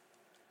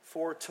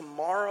 for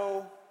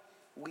tomorrow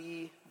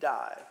we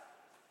die.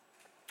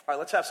 All right,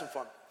 let's have some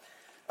fun.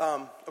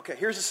 Okay,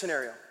 here's a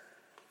scenario.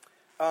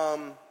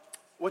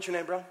 What's your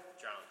name, bro?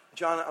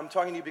 John, I'm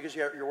talking to you because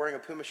you're wearing a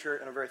Puma shirt,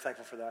 and I'm very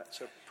thankful for that.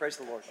 So praise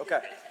the Lord.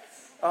 Okay.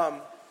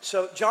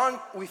 So John,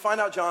 we find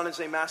out John is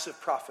a massive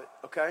prophet,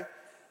 okay?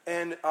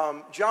 And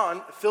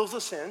John fills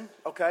us in,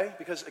 okay?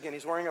 Because, again,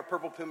 he's wearing a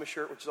purple Puma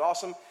shirt, which is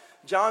awesome.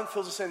 John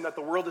fills us in that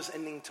the world is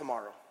ending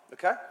tomorrow,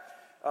 okay?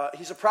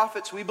 He's a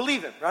prophet, so we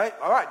believe him, right?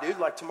 All right, dude,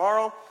 like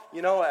tomorrow,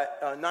 you know,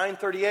 at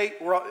 9:38,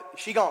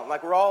 she gone.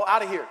 Like, we're all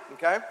out of here,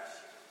 okay?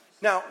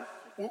 Now,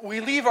 we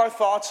leave our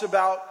thoughts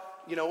about,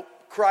 you know,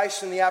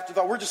 Christ and the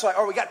afterthought. We're just like,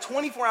 oh, we got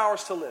 24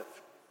 hours to live.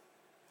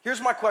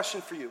 Here's my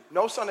question for you.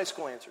 No Sunday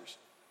school answers.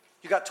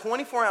 You got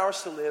 24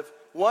 hours to live.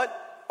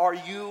 What are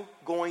you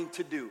going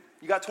to do?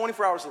 You got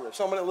 24 hours to live.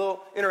 So I'm going to a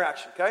little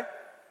interaction, okay?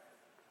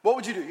 What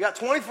would you do? You got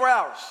 24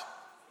 hours.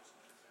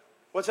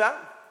 What's that?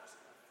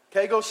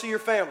 Okay, go see your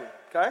family,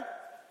 okay?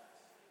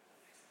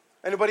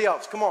 Anybody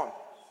else? Come on.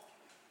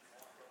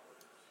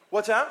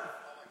 What's that?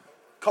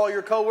 Call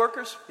your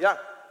coworkers? Yeah,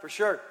 for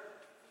sure.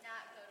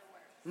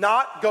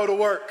 Not go to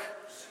work.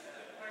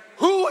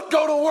 Who would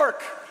go to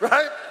work,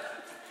 right?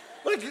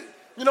 Like,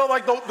 you know,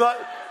 like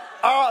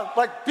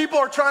like people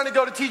are trying to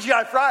go to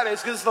TGI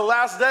Fridays because it's the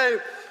last day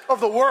of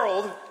the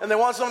world, and they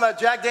want some of that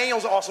Jack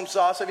Daniel's awesome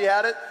sauce. Have you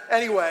had it?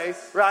 Anyway,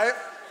 right?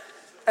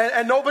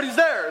 And nobody's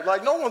there.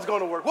 Like, no one's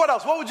going to work. What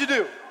else? What would you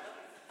do?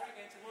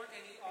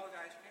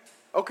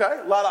 Okay,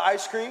 a lot of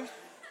ice cream.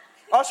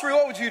 Usri,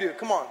 what would you do?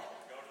 Come on.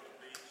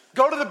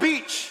 Go to the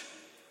beach.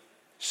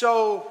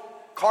 So,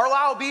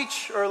 Carlisle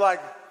Beach or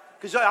like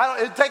Because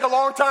it'd take a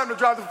long time to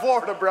drive to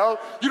Florida, bro.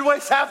 You'd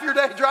waste half your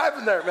day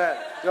driving there, man.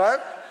 All right?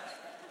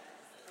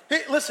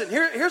 Hey, listen,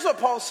 here's what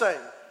Paul's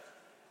saying.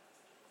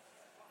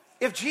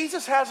 If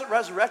Jesus hasn't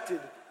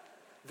resurrected,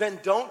 then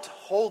don't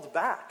hold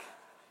back.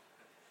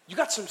 You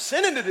got some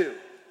sinning to do.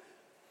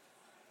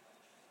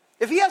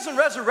 If he hasn't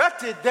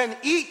resurrected, then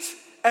eat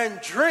and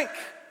drink.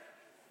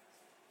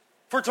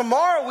 For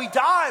tomorrow we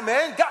die,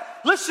 man. God,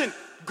 listen,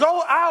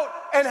 go out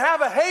and have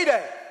a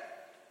heyday.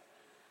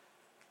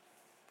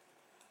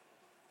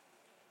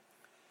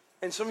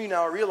 And some of you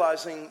now are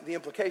realizing the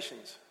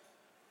implications.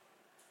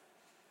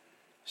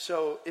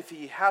 So if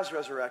he has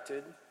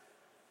resurrected,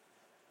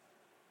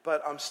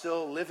 but I'm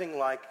still living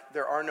like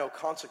there are no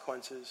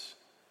consequences,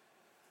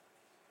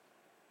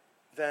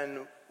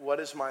 then what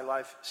is my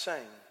life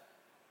saying?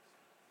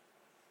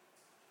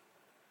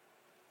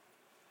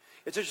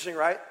 It's interesting,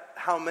 right?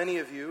 How many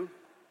of you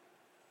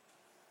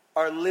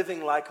are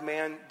living like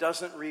man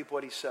doesn't reap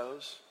what he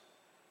sows,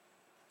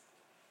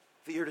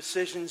 that your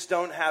decisions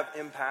don't have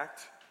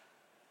impact,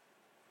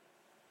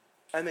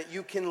 and that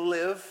you can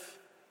live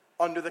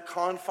under the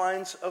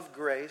confines of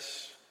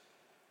grace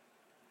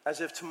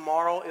as if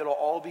tomorrow it'll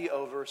all be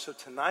over, so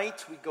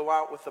tonight we go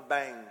out with a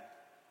bang.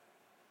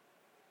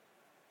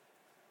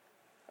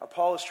 Now,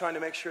 Paul is trying to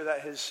make sure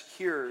that his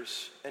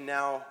hearers and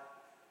now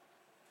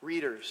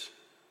readers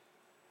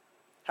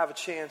have a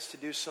chance to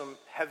do some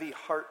heavy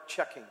heart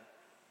checking.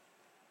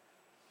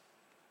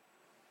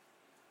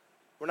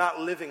 We're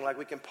not living like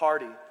we can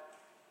party,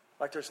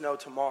 like there's no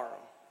tomorrow.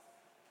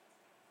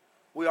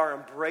 We are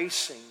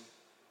embracing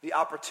the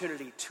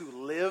opportunity to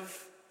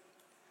live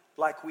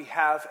like we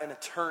have an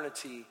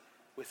eternity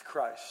with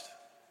Christ.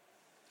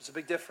 There's a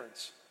big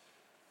difference.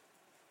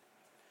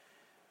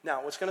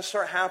 Now, what's going to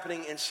start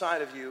happening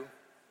inside of you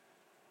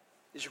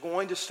is you're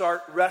going to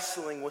start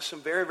wrestling with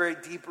some very, very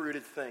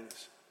deep-rooted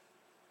things.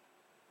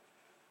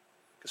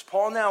 Because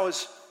Paul now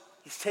he's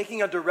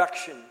taking a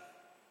direction.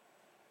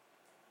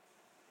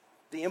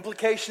 The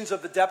implications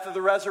of the depth of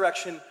the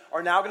resurrection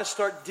are now going to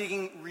start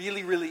digging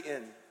really, really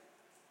in.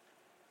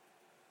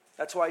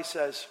 That's why he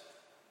says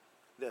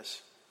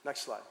this.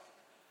 Next slide.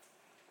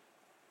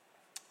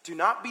 Do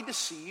not be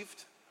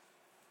deceived.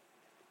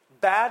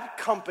 Bad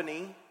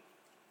company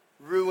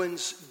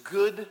ruins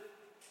good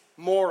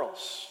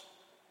morals.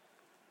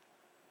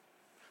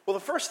 Well, the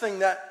first thing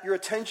that your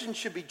attention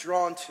should be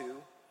drawn to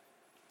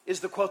is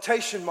the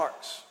quotation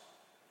marks.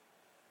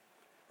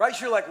 Right?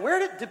 So you're like,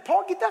 did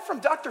Paul get that from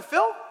Dr.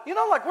 Phil? You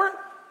know,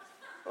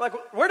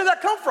 where did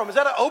that come from? Is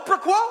that an Oprah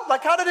quote?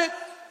 Like,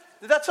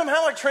 did that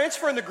somehow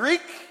transfer in the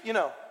Greek? You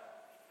know.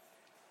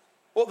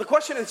 Well, the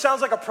question, it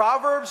sounds like a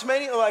Proverbs,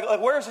 maybe.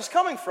 Like where is this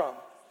coming from?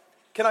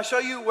 Can I show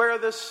you where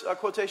this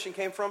quotation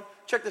came from?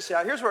 Check this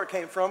out. Here's where it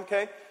came from,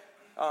 okay?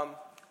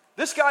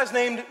 This guy's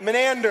named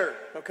Menander,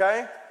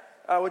 okay?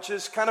 Which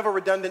is kind of a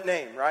redundant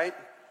name, right?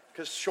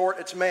 Because short,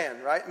 it's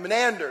man, right?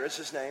 Menander is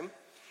his name.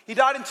 He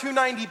died in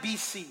 290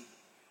 BC.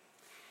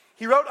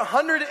 He wrote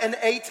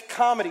 108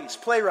 comedies,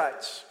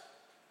 playwrights.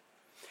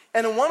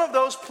 And in one of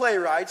those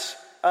playwrights,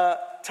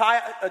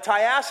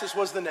 Thyasus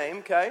was the name,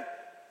 okay?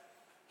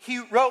 He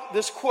wrote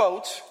this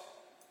quote,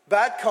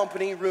 bad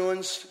company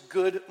ruins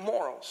good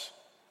morals.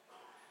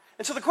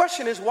 And so the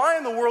question is, why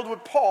in the world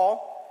would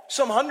Paul,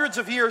 some hundreds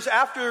of years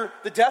after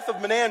the death of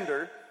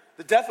Menander,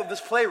 the death of this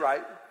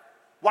playwright,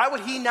 why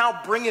would he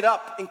now bring it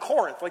up in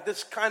Corinth? Like,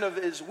 this kind of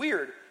is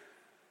weird.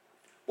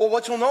 Well,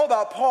 what you'll know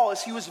about Paul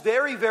is he was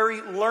very,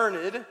 very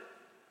learned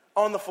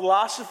on the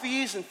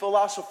philosophies and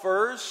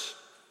philosophers,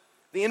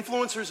 the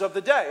influencers of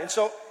the day. And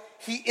so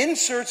he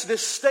inserts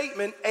this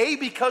statement, A,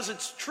 because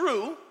it's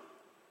true,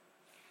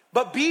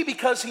 but B,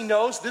 because he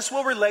knows this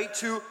will relate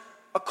to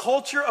a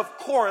culture of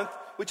Corinth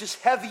which is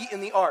heavy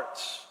in the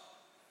arts.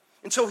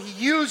 And so he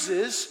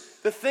uses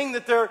the thing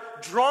that they're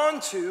drawn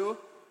to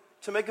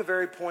make a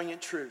very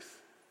poignant truth.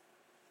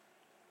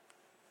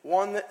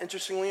 One that,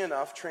 interestingly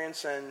enough,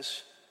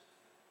 transcends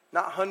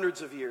not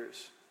hundreds of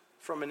years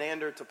from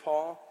Menander to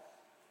Paul,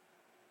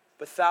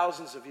 but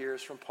thousands of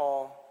years from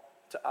Paul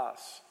to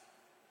us.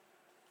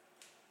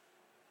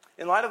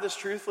 In light of this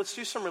truth, let's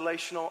do some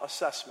relational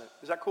assessment.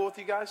 Is that cool with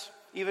you guys?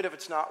 Even if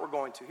it's not, we're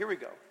going to. Here we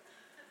go.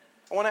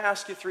 I want to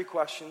ask you 3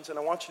 questions, and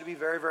I want you to be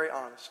very, very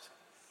honest.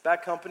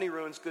 Bad company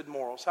ruins good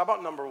morals. How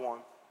about number 1?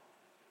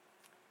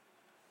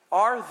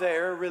 Are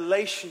there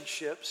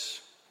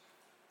relationships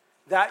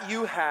that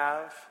you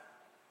have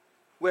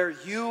where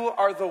you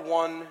are the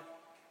one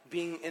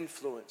being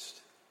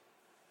influenced?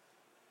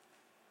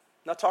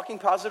 Not talking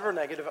positive or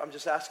negative, I'm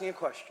just asking a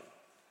question.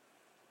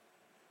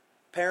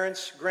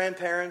 Parents,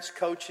 grandparents,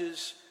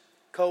 coaches,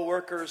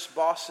 co-workers,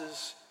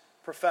 bosses,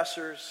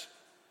 professors.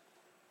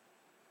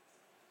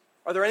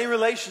 Are there any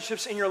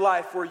relationships in your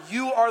life where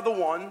you are the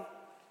one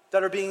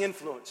that are being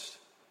influenced?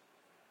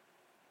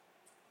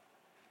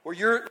 Where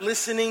you're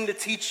listening to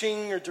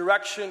teaching or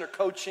direction or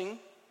coaching.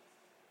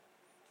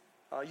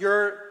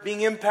 You're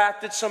being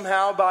impacted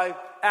somehow by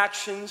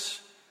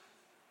actions.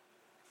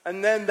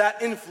 And then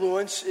that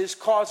influence is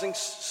causing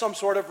some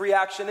sort of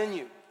reaction in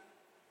you.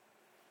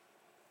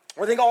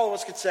 I think all of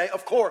us could say,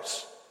 of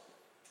course.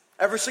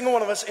 Every single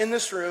one of us in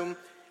this room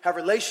have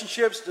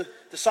relationships,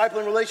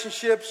 discipling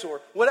relationships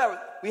or whatever.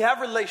 We have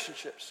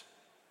relationships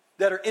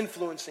that are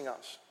influencing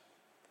us.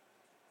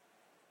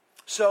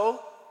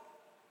 So,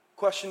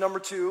 question number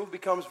 2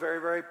 becomes very,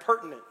 very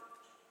pertinent.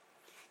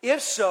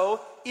 If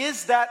so,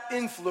 is that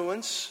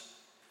influence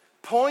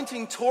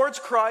pointing towards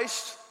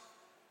Christ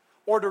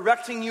or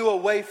directing you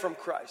away from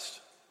Christ?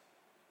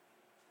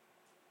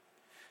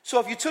 So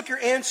if you took your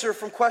answer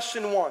from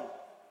question 1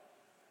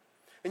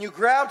 and you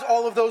grabbed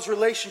all of those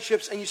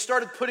relationships and you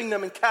started putting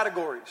them in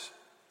categories.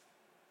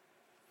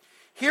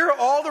 Here are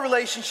all the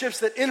relationships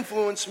that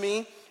influence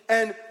me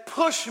and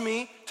push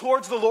me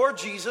towards the Lord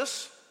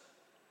Jesus.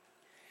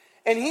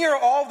 And here are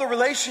all the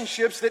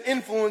relationships that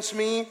influence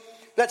me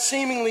that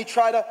seemingly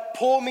try to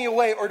pull me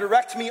away or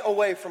direct me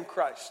away from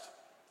Christ.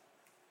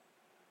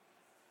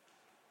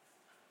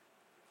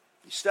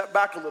 You step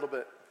back a little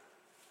bit.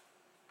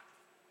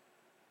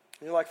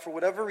 And you're like, for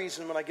whatever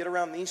reason, when I get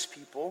around these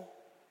people,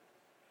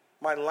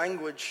 my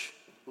language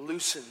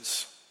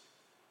loosens.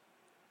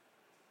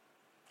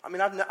 I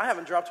mean, I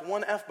haven't dropped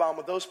one F-bomb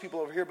with those people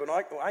over here, but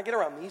when I get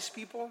around these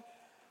people,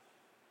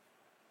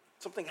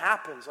 something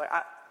happens.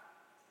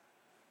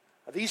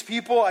 These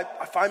people,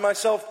 I find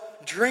myself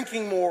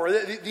drinking more.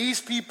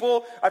 These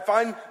people, I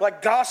find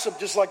like gossip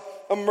just like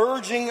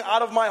emerging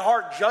out of my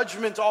heart,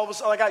 judgment all of a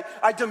sudden. Like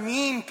I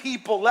demean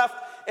people left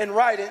and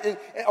right. And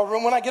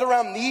when I get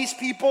around these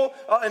people,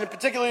 and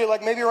particularly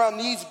like maybe around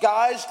these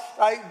guys,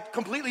 I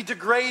completely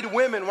degrade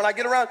women. When I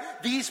get around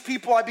these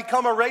people, I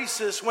become a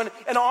racist.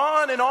 And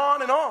on and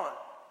on and on.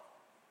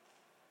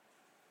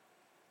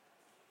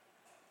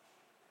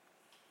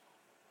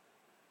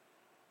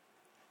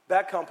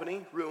 Bad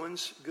company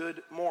ruins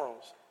good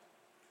morals.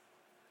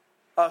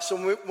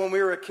 So when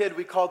we were a kid,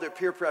 we called it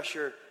peer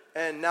pressure.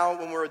 And now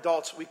when we're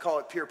adults, we call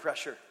it peer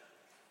pressure.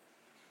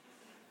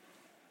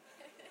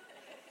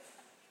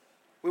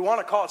 We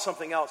want to call it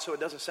something else so it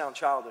doesn't sound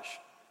childish.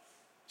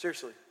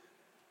 Seriously.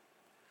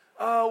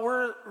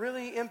 We're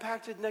really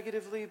impacted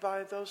negatively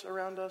by those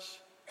around us.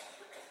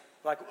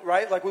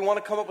 Right? Like we want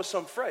to come up with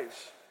some phrase.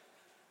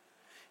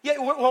 Yeah,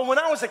 well, when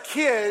I was a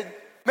kid,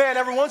 man,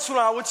 every once in a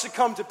while I would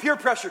succumb to peer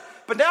pressure.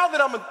 But now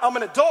that I'm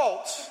an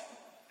adult,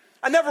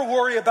 I never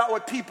worry about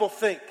what people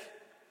think.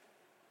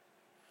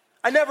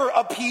 I never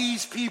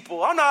appease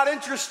people. I'm not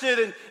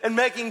interested in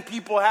making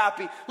people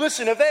happy.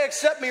 Listen, if they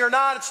accept me or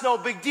not, it's no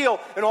big deal.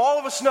 And all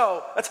of us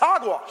know that's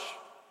hogwash.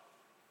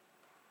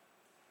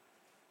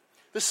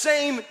 The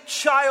same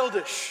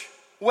childish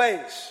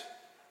ways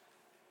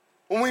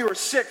when we were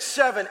 6,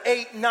 7,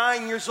 8,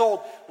 9 years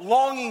old,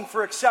 longing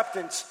for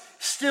acceptance,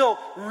 still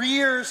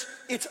rears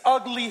its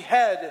ugly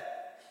head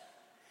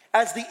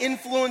as the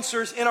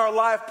influencers in our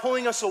life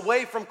pulling us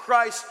away from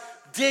Christ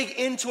dig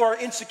into our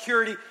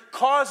insecurity,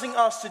 causing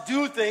us to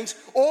do things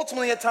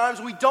ultimately at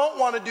times we don't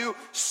want to do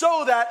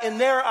so that in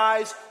their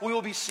eyes we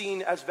will be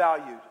seen as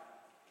valued.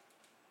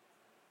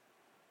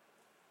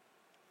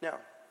 Now,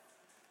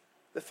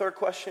 the third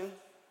question,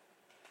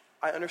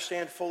 I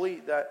understand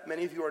fully that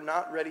many of you are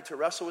not ready to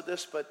wrestle with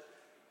this, but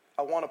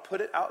I want to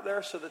put it out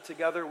there so that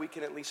together we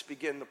can at least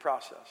begin the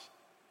process.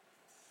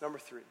 Number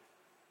 3.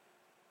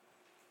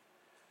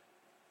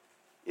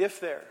 If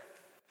there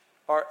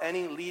are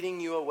any leading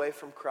you away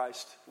from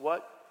Christ,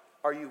 what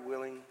are you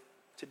willing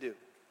to do?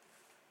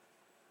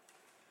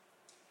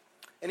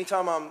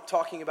 Anytime I'm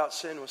talking about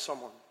sin with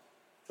someone,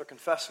 they're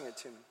confessing it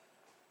to me,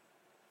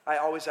 I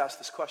always ask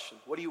this question: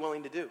 what are you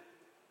willing to do?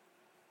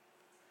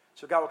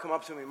 So God will come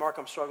up to me, Mark,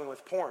 I'm struggling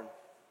with porn,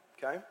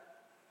 okay?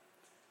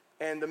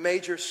 And the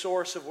major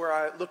source of where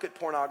I look at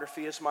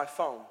pornography is my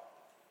phone.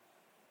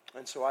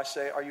 And so I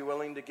say, are you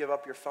willing to give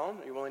up your phone?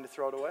 Are you willing to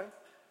throw it away?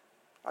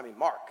 I mean,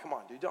 Mark, come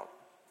on, dude, don't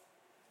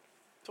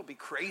be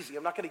crazy.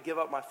 I'm not going to give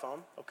up my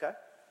phone, okay?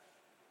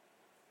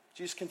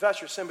 Jesus, confess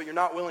your sin, but you're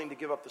not willing to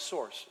give up the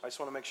source. I just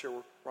want to make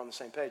sure we're on the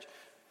same page.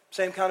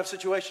 Same kind of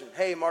situation.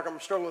 Hey, Mark, I'm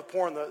struggling with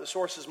porn. The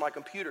source is my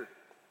computer.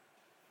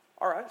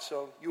 All right,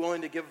 so you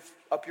willing to give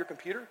up your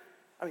computer?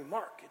 I mean,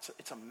 Mark,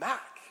 it's a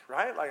Mac,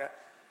 right? Like,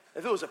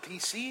 if it was a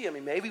PC, I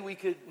mean, maybe we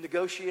could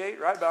negotiate,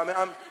 right? But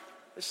I mean,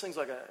 this thing's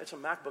it's a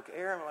MacBook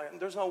Air. I'm like,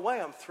 there's no way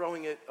I'm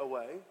throwing it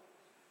away.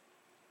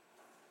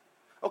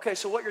 Okay,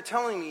 so what you're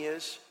telling me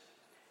is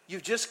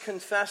you've just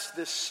confessed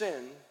this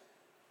sin,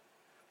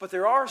 but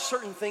there are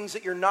certain things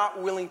that you're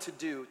not willing to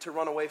do to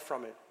run away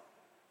from it,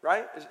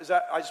 right? Is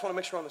that? I just want to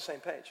make sure we're on the same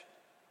page.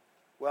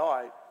 Well,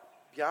 I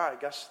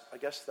guess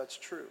that's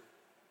true.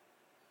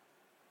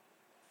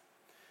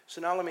 So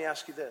now let me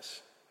ask you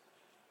this.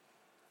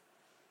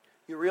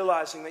 You're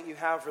realizing that you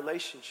have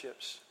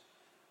relationships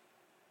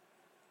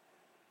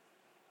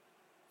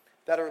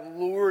that are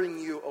luring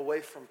you away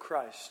from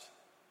Christ.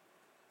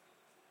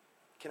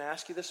 Can I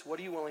ask you this? What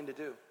are you willing to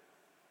do?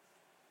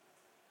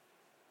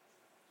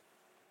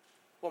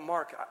 Well,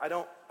 Mark, I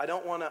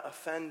don't want to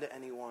offend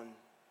anyone.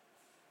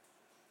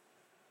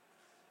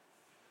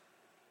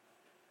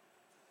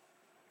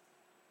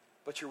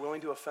 But you're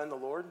willing to offend the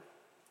Lord?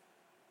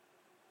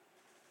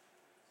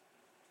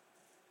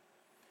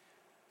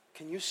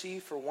 Can you see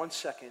for 1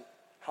 second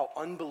how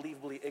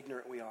unbelievably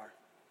ignorant we are.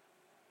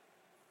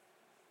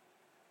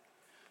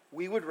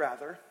 We would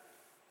rather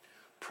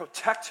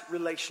protect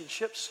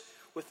relationships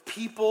with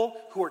people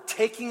who are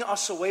taking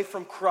us away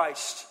from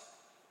Christ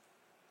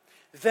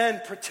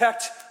than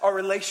protect our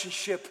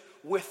relationship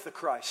with the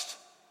Christ.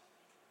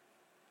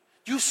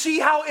 Do you see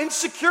how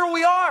insecure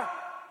we are?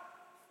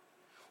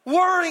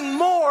 Worrying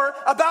more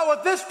about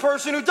what this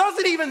person who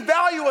doesn't even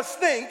value us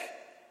think,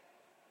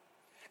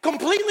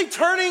 completely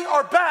turning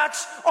our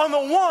backs on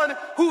the one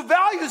who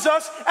values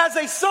us as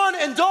a son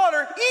and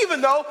daughter,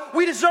 even though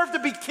we deserve to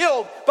be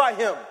killed by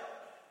him.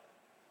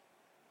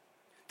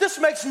 This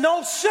makes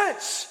no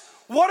sense.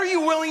 What are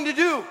you willing to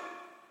do?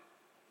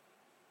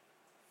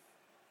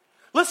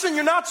 Listen,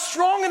 you're not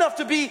strong enough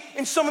to be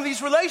in some of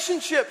these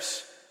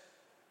relationships.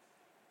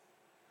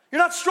 You're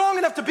not strong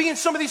enough to be in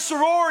some of these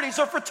sororities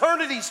or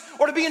fraternities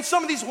or to be in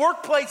some of these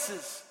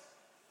workplaces.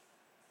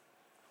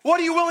 What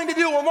are you willing to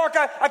do? Well, Mark,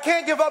 I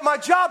can't give up my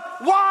job.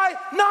 Why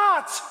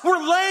not? We're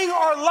laying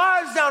our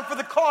lives down for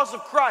the cause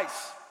of Christ.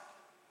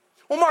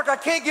 Well, Mark, I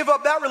can't give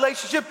up that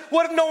relationship.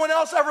 What if no one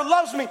else ever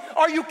loves me?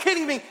 Are you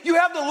kidding me? You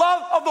have the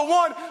love of the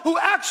one who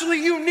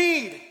actually you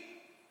need.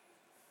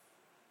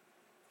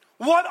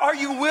 What are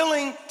you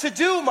willing to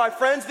do, my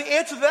friends? The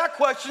answer to that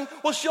question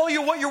will show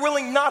you what you're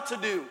willing not to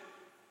do.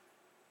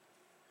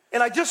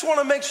 And I just want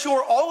to make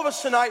sure all of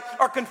us tonight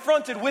are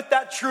confronted with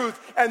that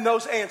truth and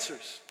those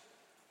answers.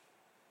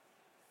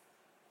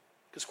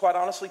 Because quite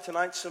honestly,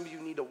 tonight, some of you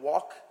need to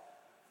walk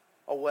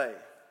away.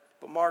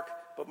 But Mark,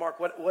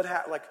 what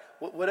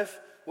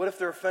if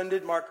they're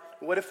offended? Mark,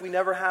 what if we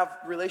never have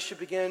a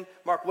relationship again?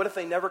 Mark, what if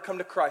they never come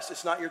to Christ?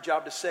 It's not your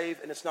job to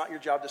save, and it's not your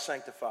job to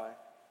sanctify.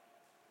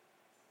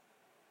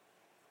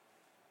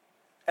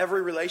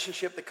 Every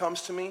relationship that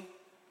comes to me,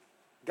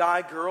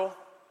 guy, girl,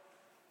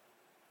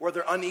 where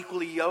they're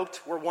unequally yoked,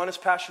 where one is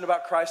passionate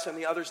about Christ and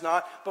the other's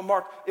not. But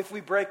Mark, if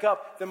we break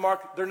up, then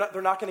Mark, they're not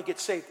going to get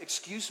saved.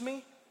 Excuse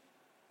me?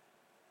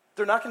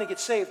 They're not going to get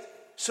saved.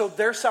 So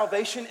their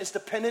salvation is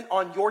dependent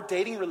on your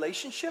dating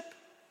relationship?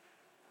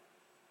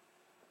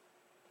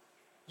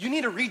 You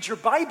need to read your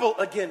Bible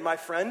again, my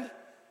friend.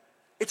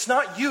 It's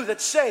not you that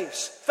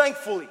saves,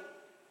 thankfully.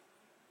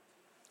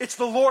 It's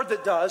the Lord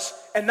that does,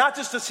 and not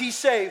just does he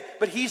save,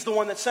 but he's the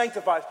one that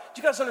sanctifies.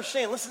 Do you guys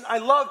understand? Listen, I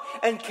love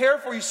and care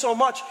for you so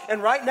much,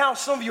 and right now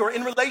some of you are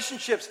in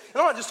relationships.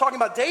 And I'm not just talking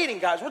about dating,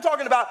 guys. We're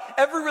talking about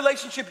every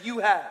relationship you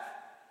have.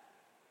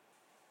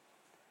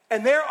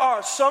 And there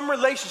are some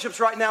relationships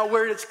right now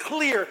where it's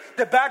clear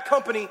that bad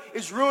company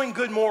is ruining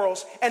good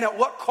morals, and at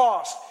what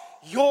cost?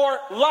 Your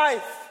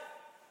life,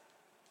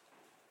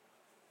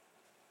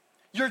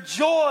 your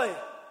joy,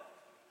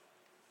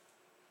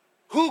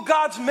 who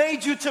God's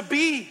made you to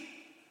be,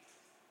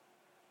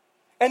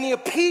 and the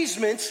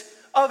appeasement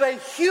of a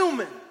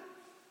human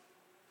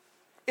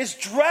is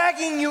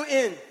dragging you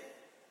in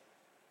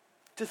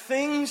to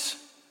things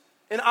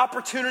and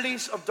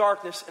opportunities of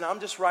darkness. And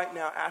I'm just right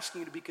now asking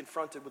you to be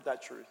confronted with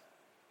that truth.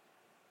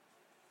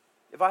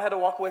 If I had to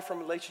walk away from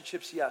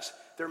relationships, yes,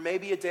 there may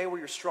be a day where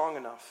you're strong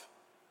enough,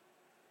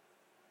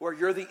 where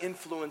you're the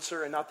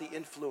influencer and not the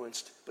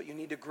influenced, but you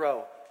need to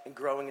grow, and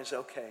growing is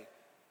okay.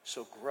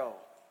 So grow.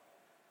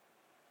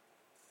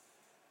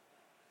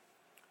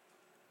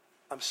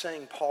 I'm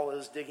saying Paul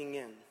is digging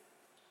in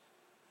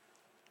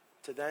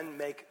to then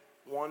make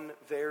one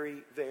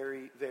very,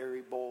 very,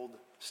 very bold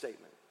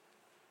statement.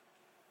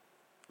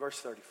 Verse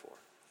 34.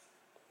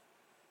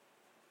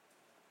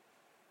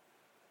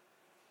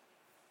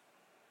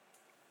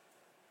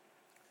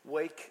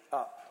 Wake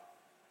up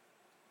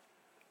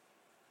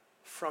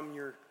from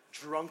your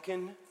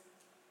drunken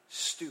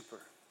stupor.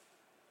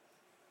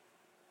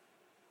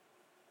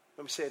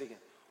 Let me say it again.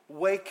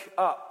 Wake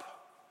up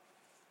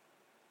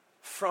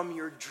from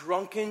your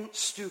drunken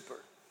stupor,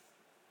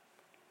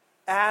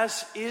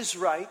 as is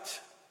right,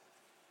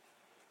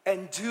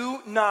 and do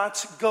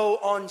not go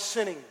on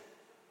sinning.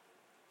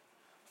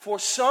 For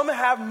some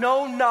have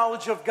no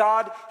knowledge of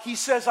God. He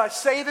says, I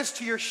say this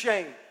to your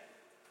shame.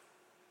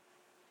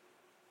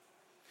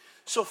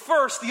 So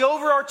first, the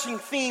overarching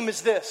theme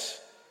is this.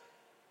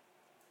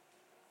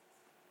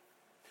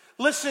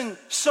 Listen,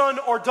 son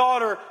or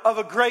daughter of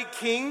a great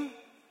king.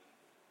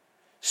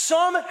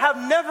 Some have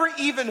never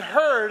even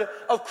heard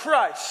of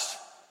Christ.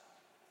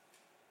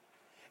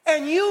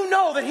 And you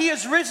know that he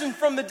has risen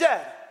from the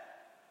dead.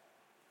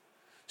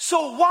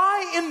 So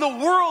why in the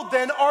world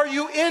then are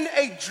you in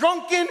a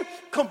drunken,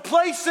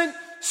 complacent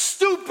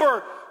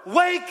stupor?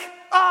 Wake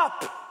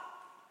up.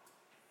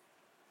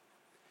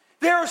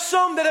 There are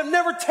some that have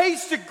never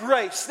tasted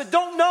grace, that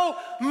don't know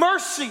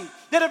mercy,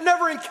 that have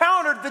never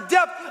encountered the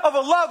depth of a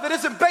love that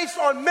isn't based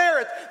on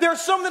merit. There are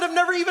some that have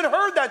never even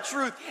heard that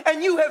truth,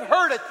 and you have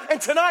heard it. And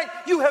tonight,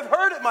 you have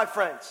heard it, my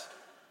friends.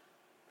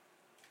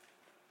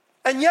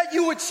 And yet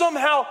you would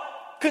somehow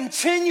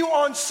continue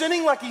on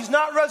sinning like he's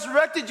not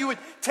resurrected. You would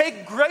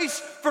take grace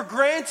for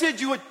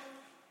granted. You would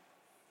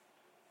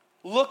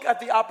look at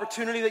the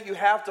opportunity that you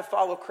have to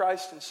follow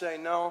Christ and say,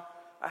 no,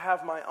 I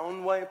have my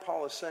own way.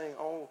 Paul is saying,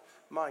 oh,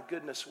 my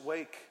goodness,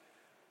 wake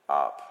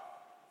up.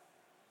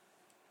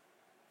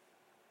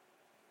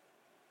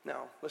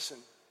 Now, listen.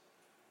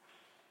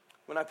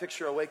 When I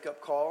picture a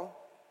wake-up call,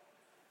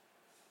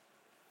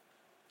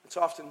 it's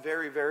often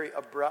very, very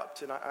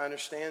abrupt, and I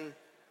understand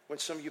when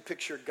some of you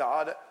picture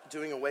God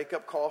doing a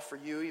wake-up call for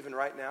you even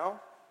right now.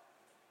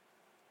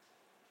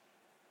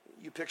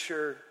 You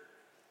picture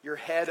your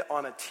head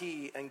on a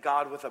tee and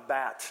God with a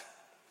bat.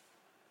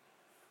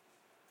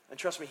 And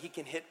trust me, he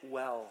can hit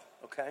well,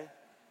 okay?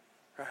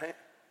 Right?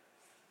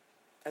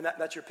 And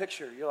that's your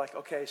picture. You're like,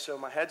 okay, so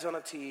my head's on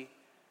a tee.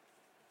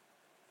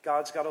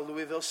 God's got a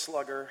Louisville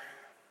Slugger.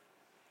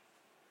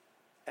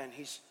 And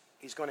he's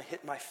going to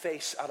hit my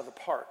face out of the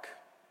park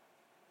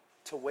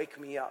to wake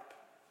me up.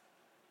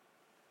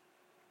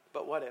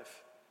 But what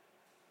if?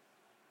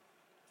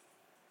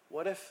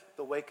 What if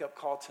the wake-up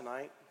call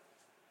tonight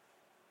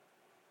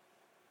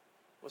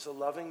was a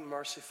loving,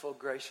 merciful,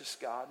 gracious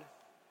God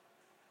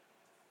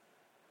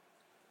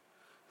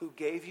who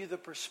gave you the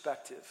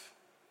perspective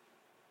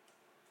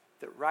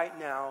that right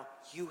now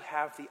you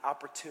have the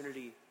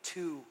opportunity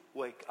to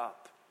wake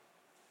up?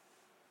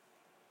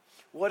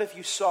 What if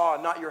you saw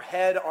not your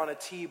head on a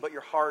tee, but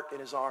your heart in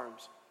his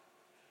arms?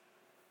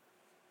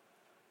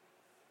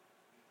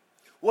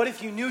 What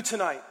if you knew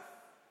tonight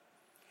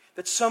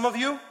that some of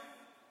you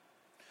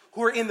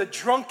who are in the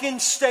drunken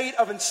state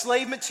of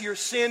enslavement to your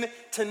sin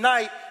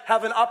tonight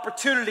have an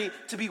opportunity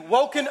to be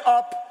woken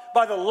up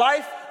by the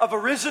life of a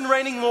risen,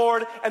 reigning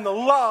Lord and the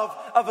love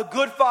of a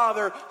good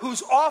Father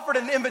who's offered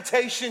an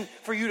invitation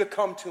for you to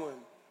come to him?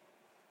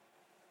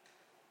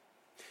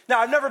 Now,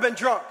 I've never been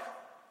drunk.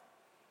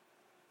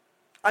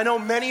 I know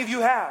many of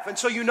you have, and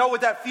so you know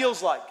what that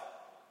feels like.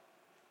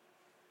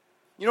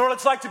 You know what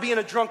it's like to be in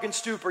a drunken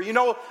stupor. You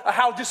know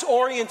how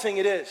disorienting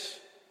it is.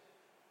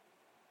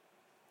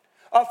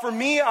 For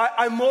me,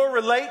 I more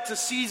relate to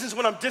seasons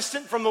when I'm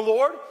distant from the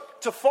Lord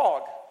to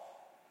fog.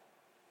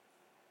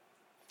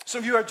 Some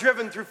of you have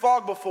driven through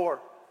fog before.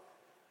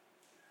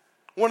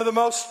 One of the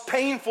most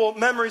painful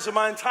memories of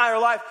my entire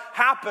life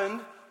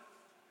happened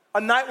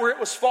a night where it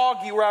was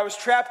foggy, where I was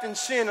trapped in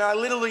sin, and I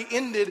literally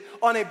ended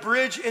on a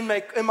bridge in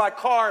my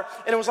car,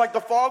 and it was like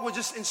the fog was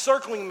just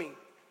encircling me.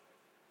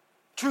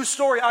 True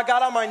story, I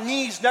got on my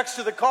knees next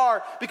to the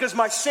car because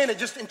my sin had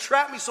just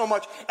entrapped me so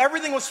much.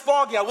 Everything was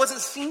foggy. I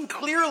wasn't seeing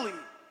clearly.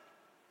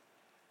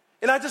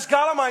 And I just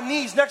got on my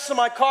knees next to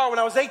my car when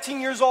I was 18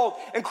 years old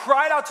and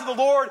cried out to the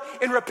Lord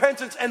in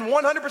repentance. And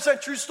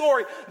 100% true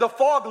story, the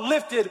fog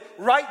lifted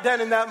right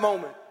then in that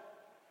moment.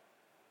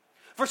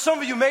 For some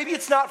of you, maybe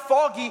it's not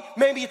foggy,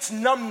 maybe it's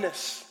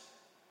numbness.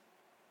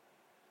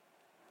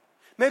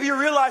 Maybe you're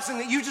realizing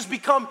that you just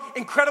become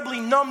incredibly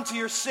numb to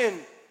your sin.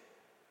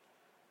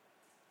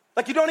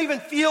 Like you don't even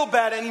feel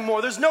bad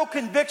anymore. There's no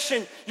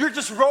conviction. You're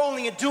just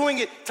rolling and doing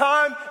it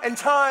time and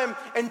time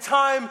and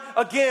time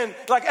again.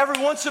 Like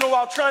every once in a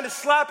while trying to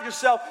slap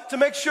yourself to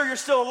make sure you're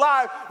still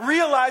alive,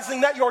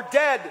 realizing that you're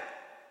dead.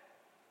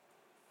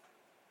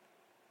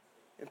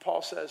 And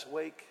Paul says,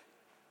 wake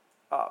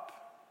up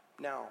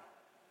now.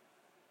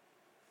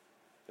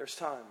 There's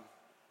time.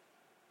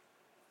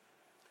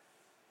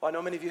 Well, I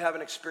know many of you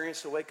haven't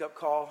experienced a wake-up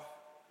call,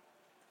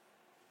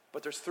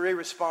 but there's 3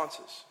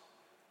 responses.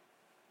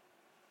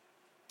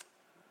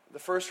 The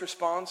first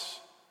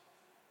response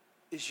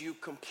is you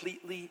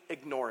completely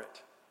ignore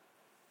it.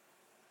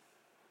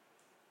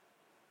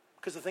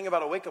 Because the thing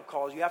about a wake-up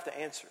call is you have to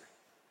answer.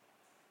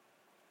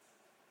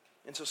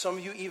 And so some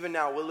of you even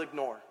now will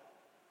ignore.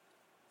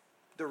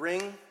 The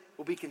ring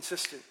will be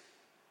consistent.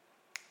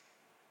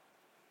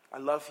 I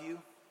love you.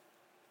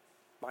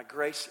 My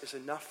grace is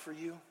enough for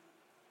you.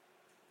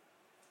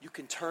 You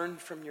can turn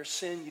from your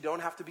sin. You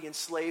don't have to be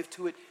enslaved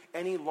to it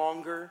any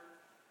longer.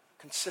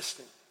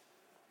 Consistent.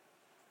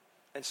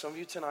 And some of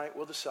you tonight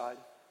will decide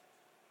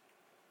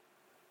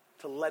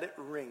to let it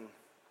ring.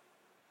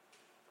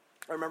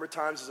 I remember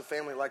times as a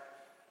family like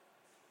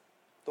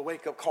the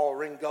wake-up call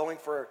ring going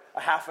for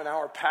a half an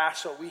hour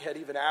past what we had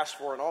even asked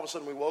for, and all of a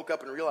sudden we woke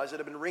up and realized it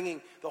had been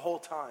ringing the whole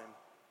time.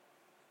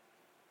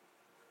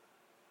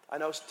 I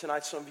know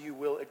tonight some of you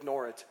will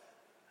ignore it.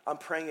 I'm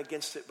praying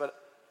against it, but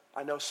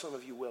I know some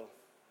of you will.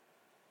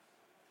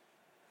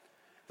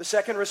 The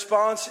second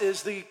response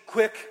is the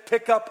quick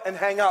pick up and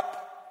hang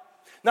up.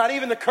 Not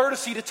even the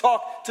courtesy to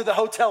talk to the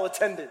hotel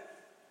attendant.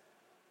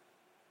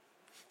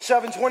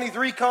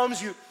 7:23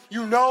 comes,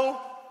 you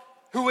know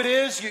who it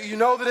is. You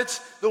know that it's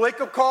the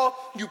wake-up call.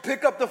 You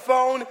pick up the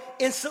phone,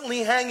 instantly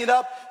hang it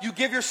up. You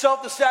give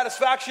yourself the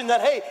satisfaction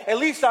that, hey, at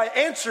least I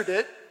answered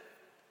it.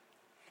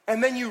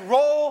 And then you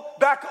roll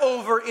back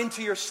over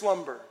into your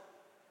slumber.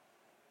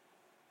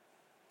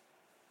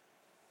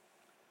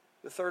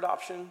 The third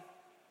option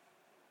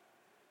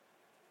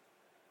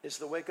is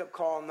the wake-up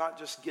call not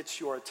just gets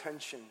your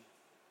attention,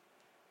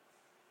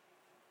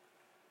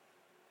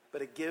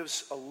 but it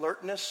gives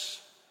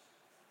alertness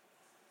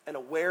and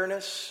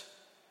awareness,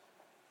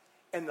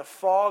 and the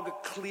fog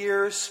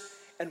clears,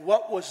 and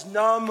what was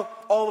numb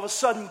all of a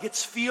sudden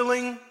gets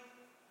feeling,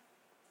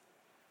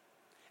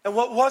 and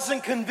what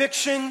wasn't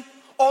conviction,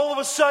 all of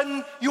a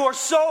sudden you are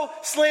so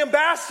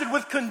slambasted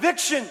with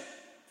conviction.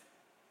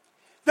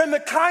 Then the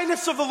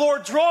kindness of the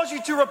Lord draws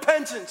you to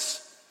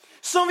repentance.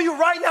 Some of you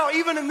right now,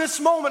 even in this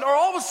moment, are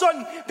all of a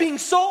sudden being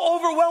so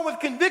overwhelmed with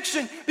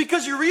conviction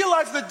because you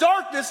realize the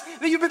darkness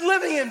that you've been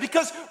living in.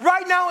 Because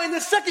right now, in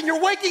this second,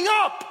 you're waking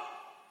up.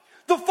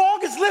 The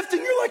fog is lifting.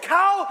 You're like,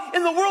 how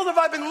in the world have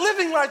I been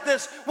living like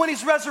this when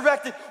he's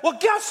resurrected? Well,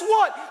 guess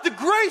what? The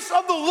grace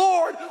of the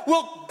Lord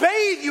will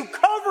bathe you,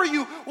 cover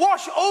you,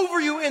 wash over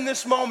you in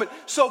this moment.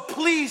 So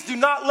please do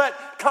not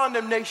let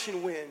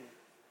condemnation win.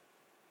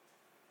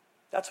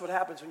 That's what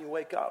happens when you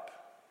wake up.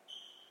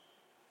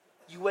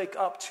 You wake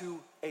up to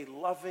a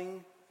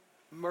loving,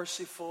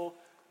 merciful,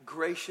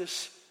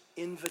 gracious,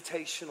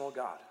 invitational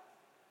God.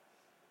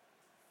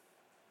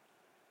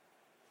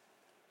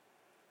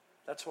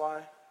 That's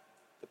why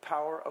the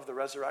power of the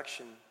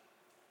resurrection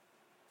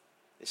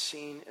is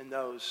seen in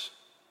those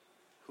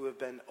who have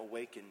been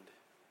awakened.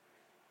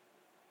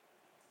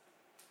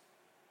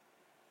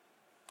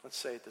 Let's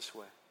say it this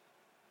way.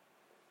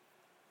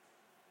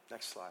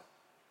 Next slide.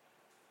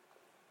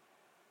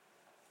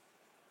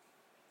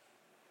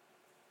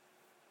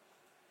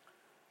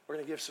 We're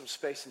going to give some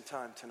space and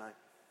time tonight.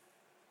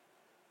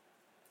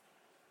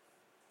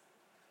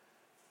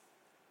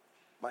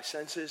 My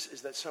sense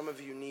is that some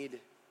of you need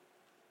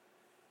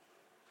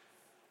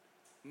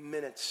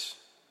minutes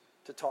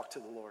to talk to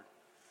the Lord.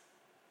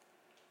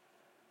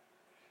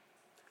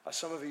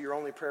 Some of you, your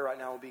only prayer right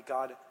now will be,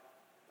 God,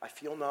 I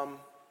feel numb.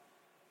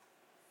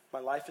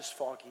 My life is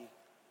foggy.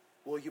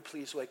 Will you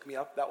please wake me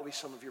up? That will be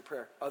some of your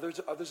prayer.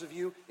 Others of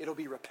you, it'll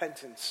be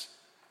repentance.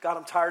 God,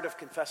 I'm tired of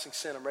confessing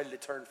sin. I'm ready to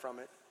turn from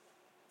it.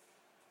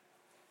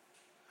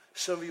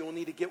 Some of you will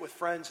need to get with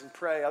friends and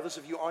pray. Others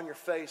of you on your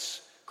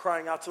face,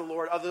 crying out to the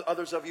Lord.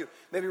 Others of you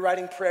maybe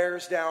writing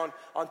prayers down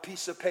on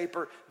pieces of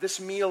paper. This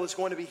meal is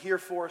going to be here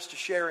for us to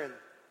share in.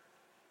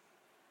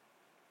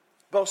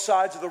 Both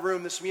sides of the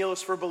room, this meal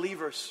is for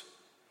believers.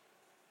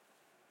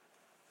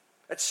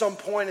 At some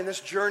point in this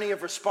journey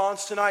of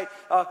response tonight,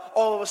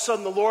 all of a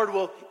sudden the Lord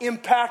will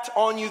impact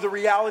on you the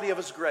reality of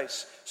His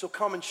grace. So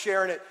come and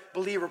share in it,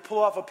 believer. Pull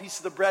off a piece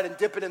of the bread and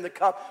dip it in the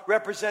cup,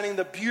 representing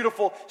the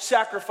beautiful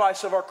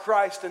sacrifice of our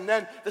Christ and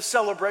then the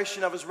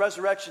celebration of His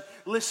resurrection.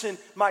 Listen,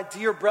 my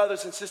dear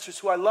brothers and sisters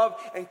who I love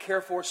and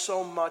care for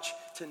so much,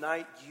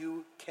 tonight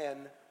you can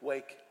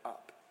wake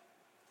up.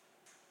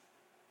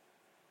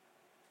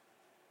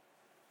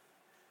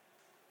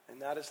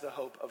 And that is the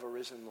hope of a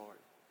risen Lord.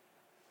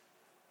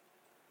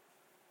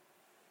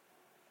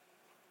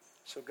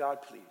 So God,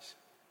 please,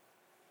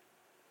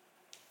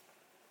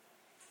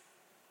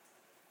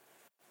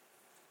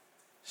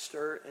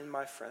 stir in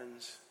my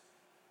friends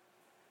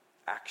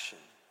action.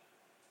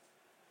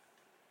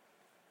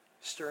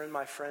 Stir in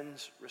my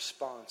friends'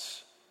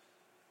 response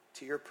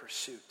to your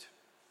pursuit.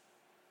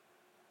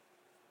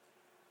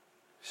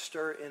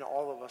 Stir in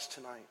all of us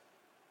tonight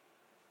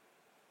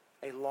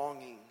a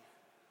longing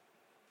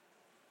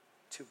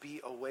to be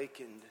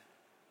awakened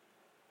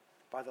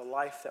by the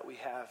life that we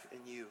have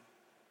in you.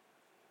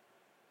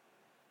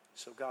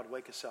 So God,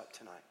 wake us up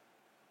tonight.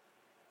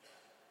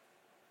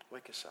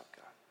 Wake us up,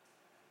 God.